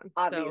mask on.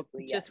 Obviously, so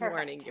yeah. just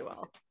warning Perfect. you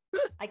all.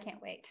 I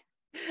can't wait.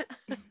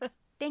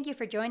 Thank you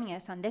for joining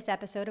us on this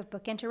episode of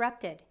Book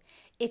Interrupted.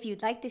 If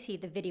you'd like to see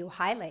the video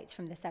highlights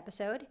from this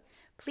episode,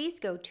 please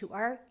go to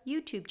our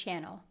YouTube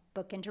channel,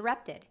 Book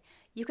Interrupted.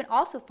 You can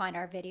also find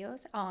our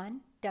videos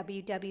on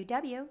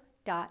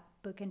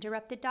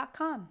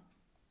www.bookinterrupted.com.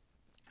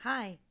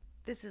 Hi,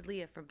 this is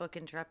Leah from Book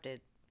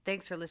Interrupted.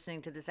 Thanks for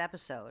listening to this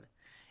episode.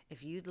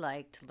 If you'd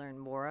like to learn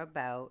more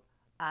about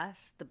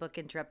us, the Book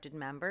Interrupted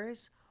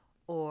members,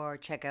 or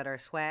check out our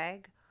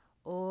swag,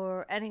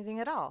 or anything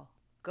at all,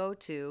 go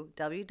to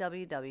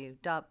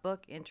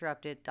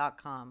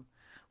www.bookinterrupted.com.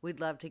 We'd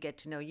love to get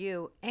to know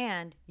you,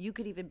 and you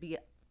could even be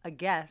a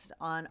guest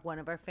on one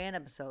of our fan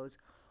episodes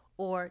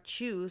or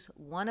choose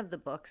one of the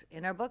books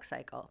in our book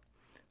cycle.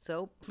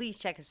 So please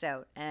check us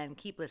out and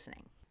keep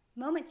listening.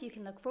 Moments you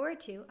can look forward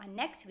to on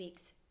next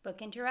week's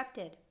Book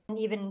Interrupted. And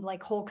even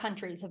like whole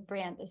countries have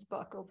branded this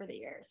book over the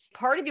years.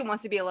 Part of you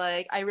wants to be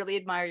like, I really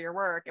admire your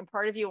work. And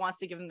part of you wants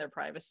to give them their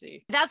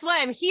privacy. That's why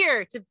I'm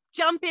here to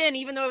jump in,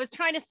 even though I was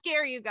trying to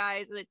scare you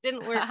guys and it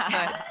didn't work.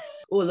 But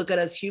Oh, look at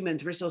us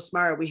humans. We're so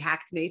smart. We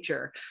hacked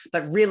nature.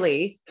 But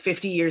really,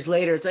 50 years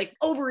later, it's like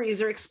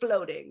ovaries are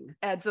exploding.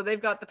 And so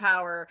they've got the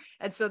power.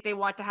 And so they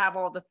want to have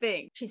all the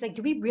things. She's like,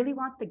 do we really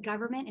want the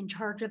government in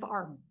charge of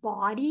our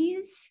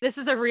bodies? this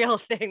is a real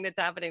thing that's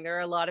happening. There are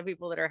a lot of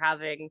people that are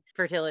having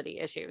fertility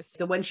issues.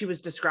 So when she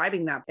was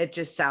describing that, it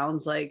just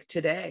sounds like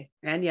today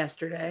and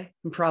yesterday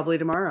and probably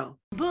tomorrow.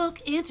 Book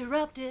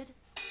Interrupted.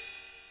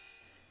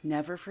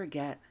 Never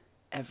forget,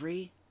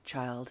 every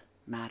child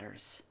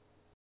matters.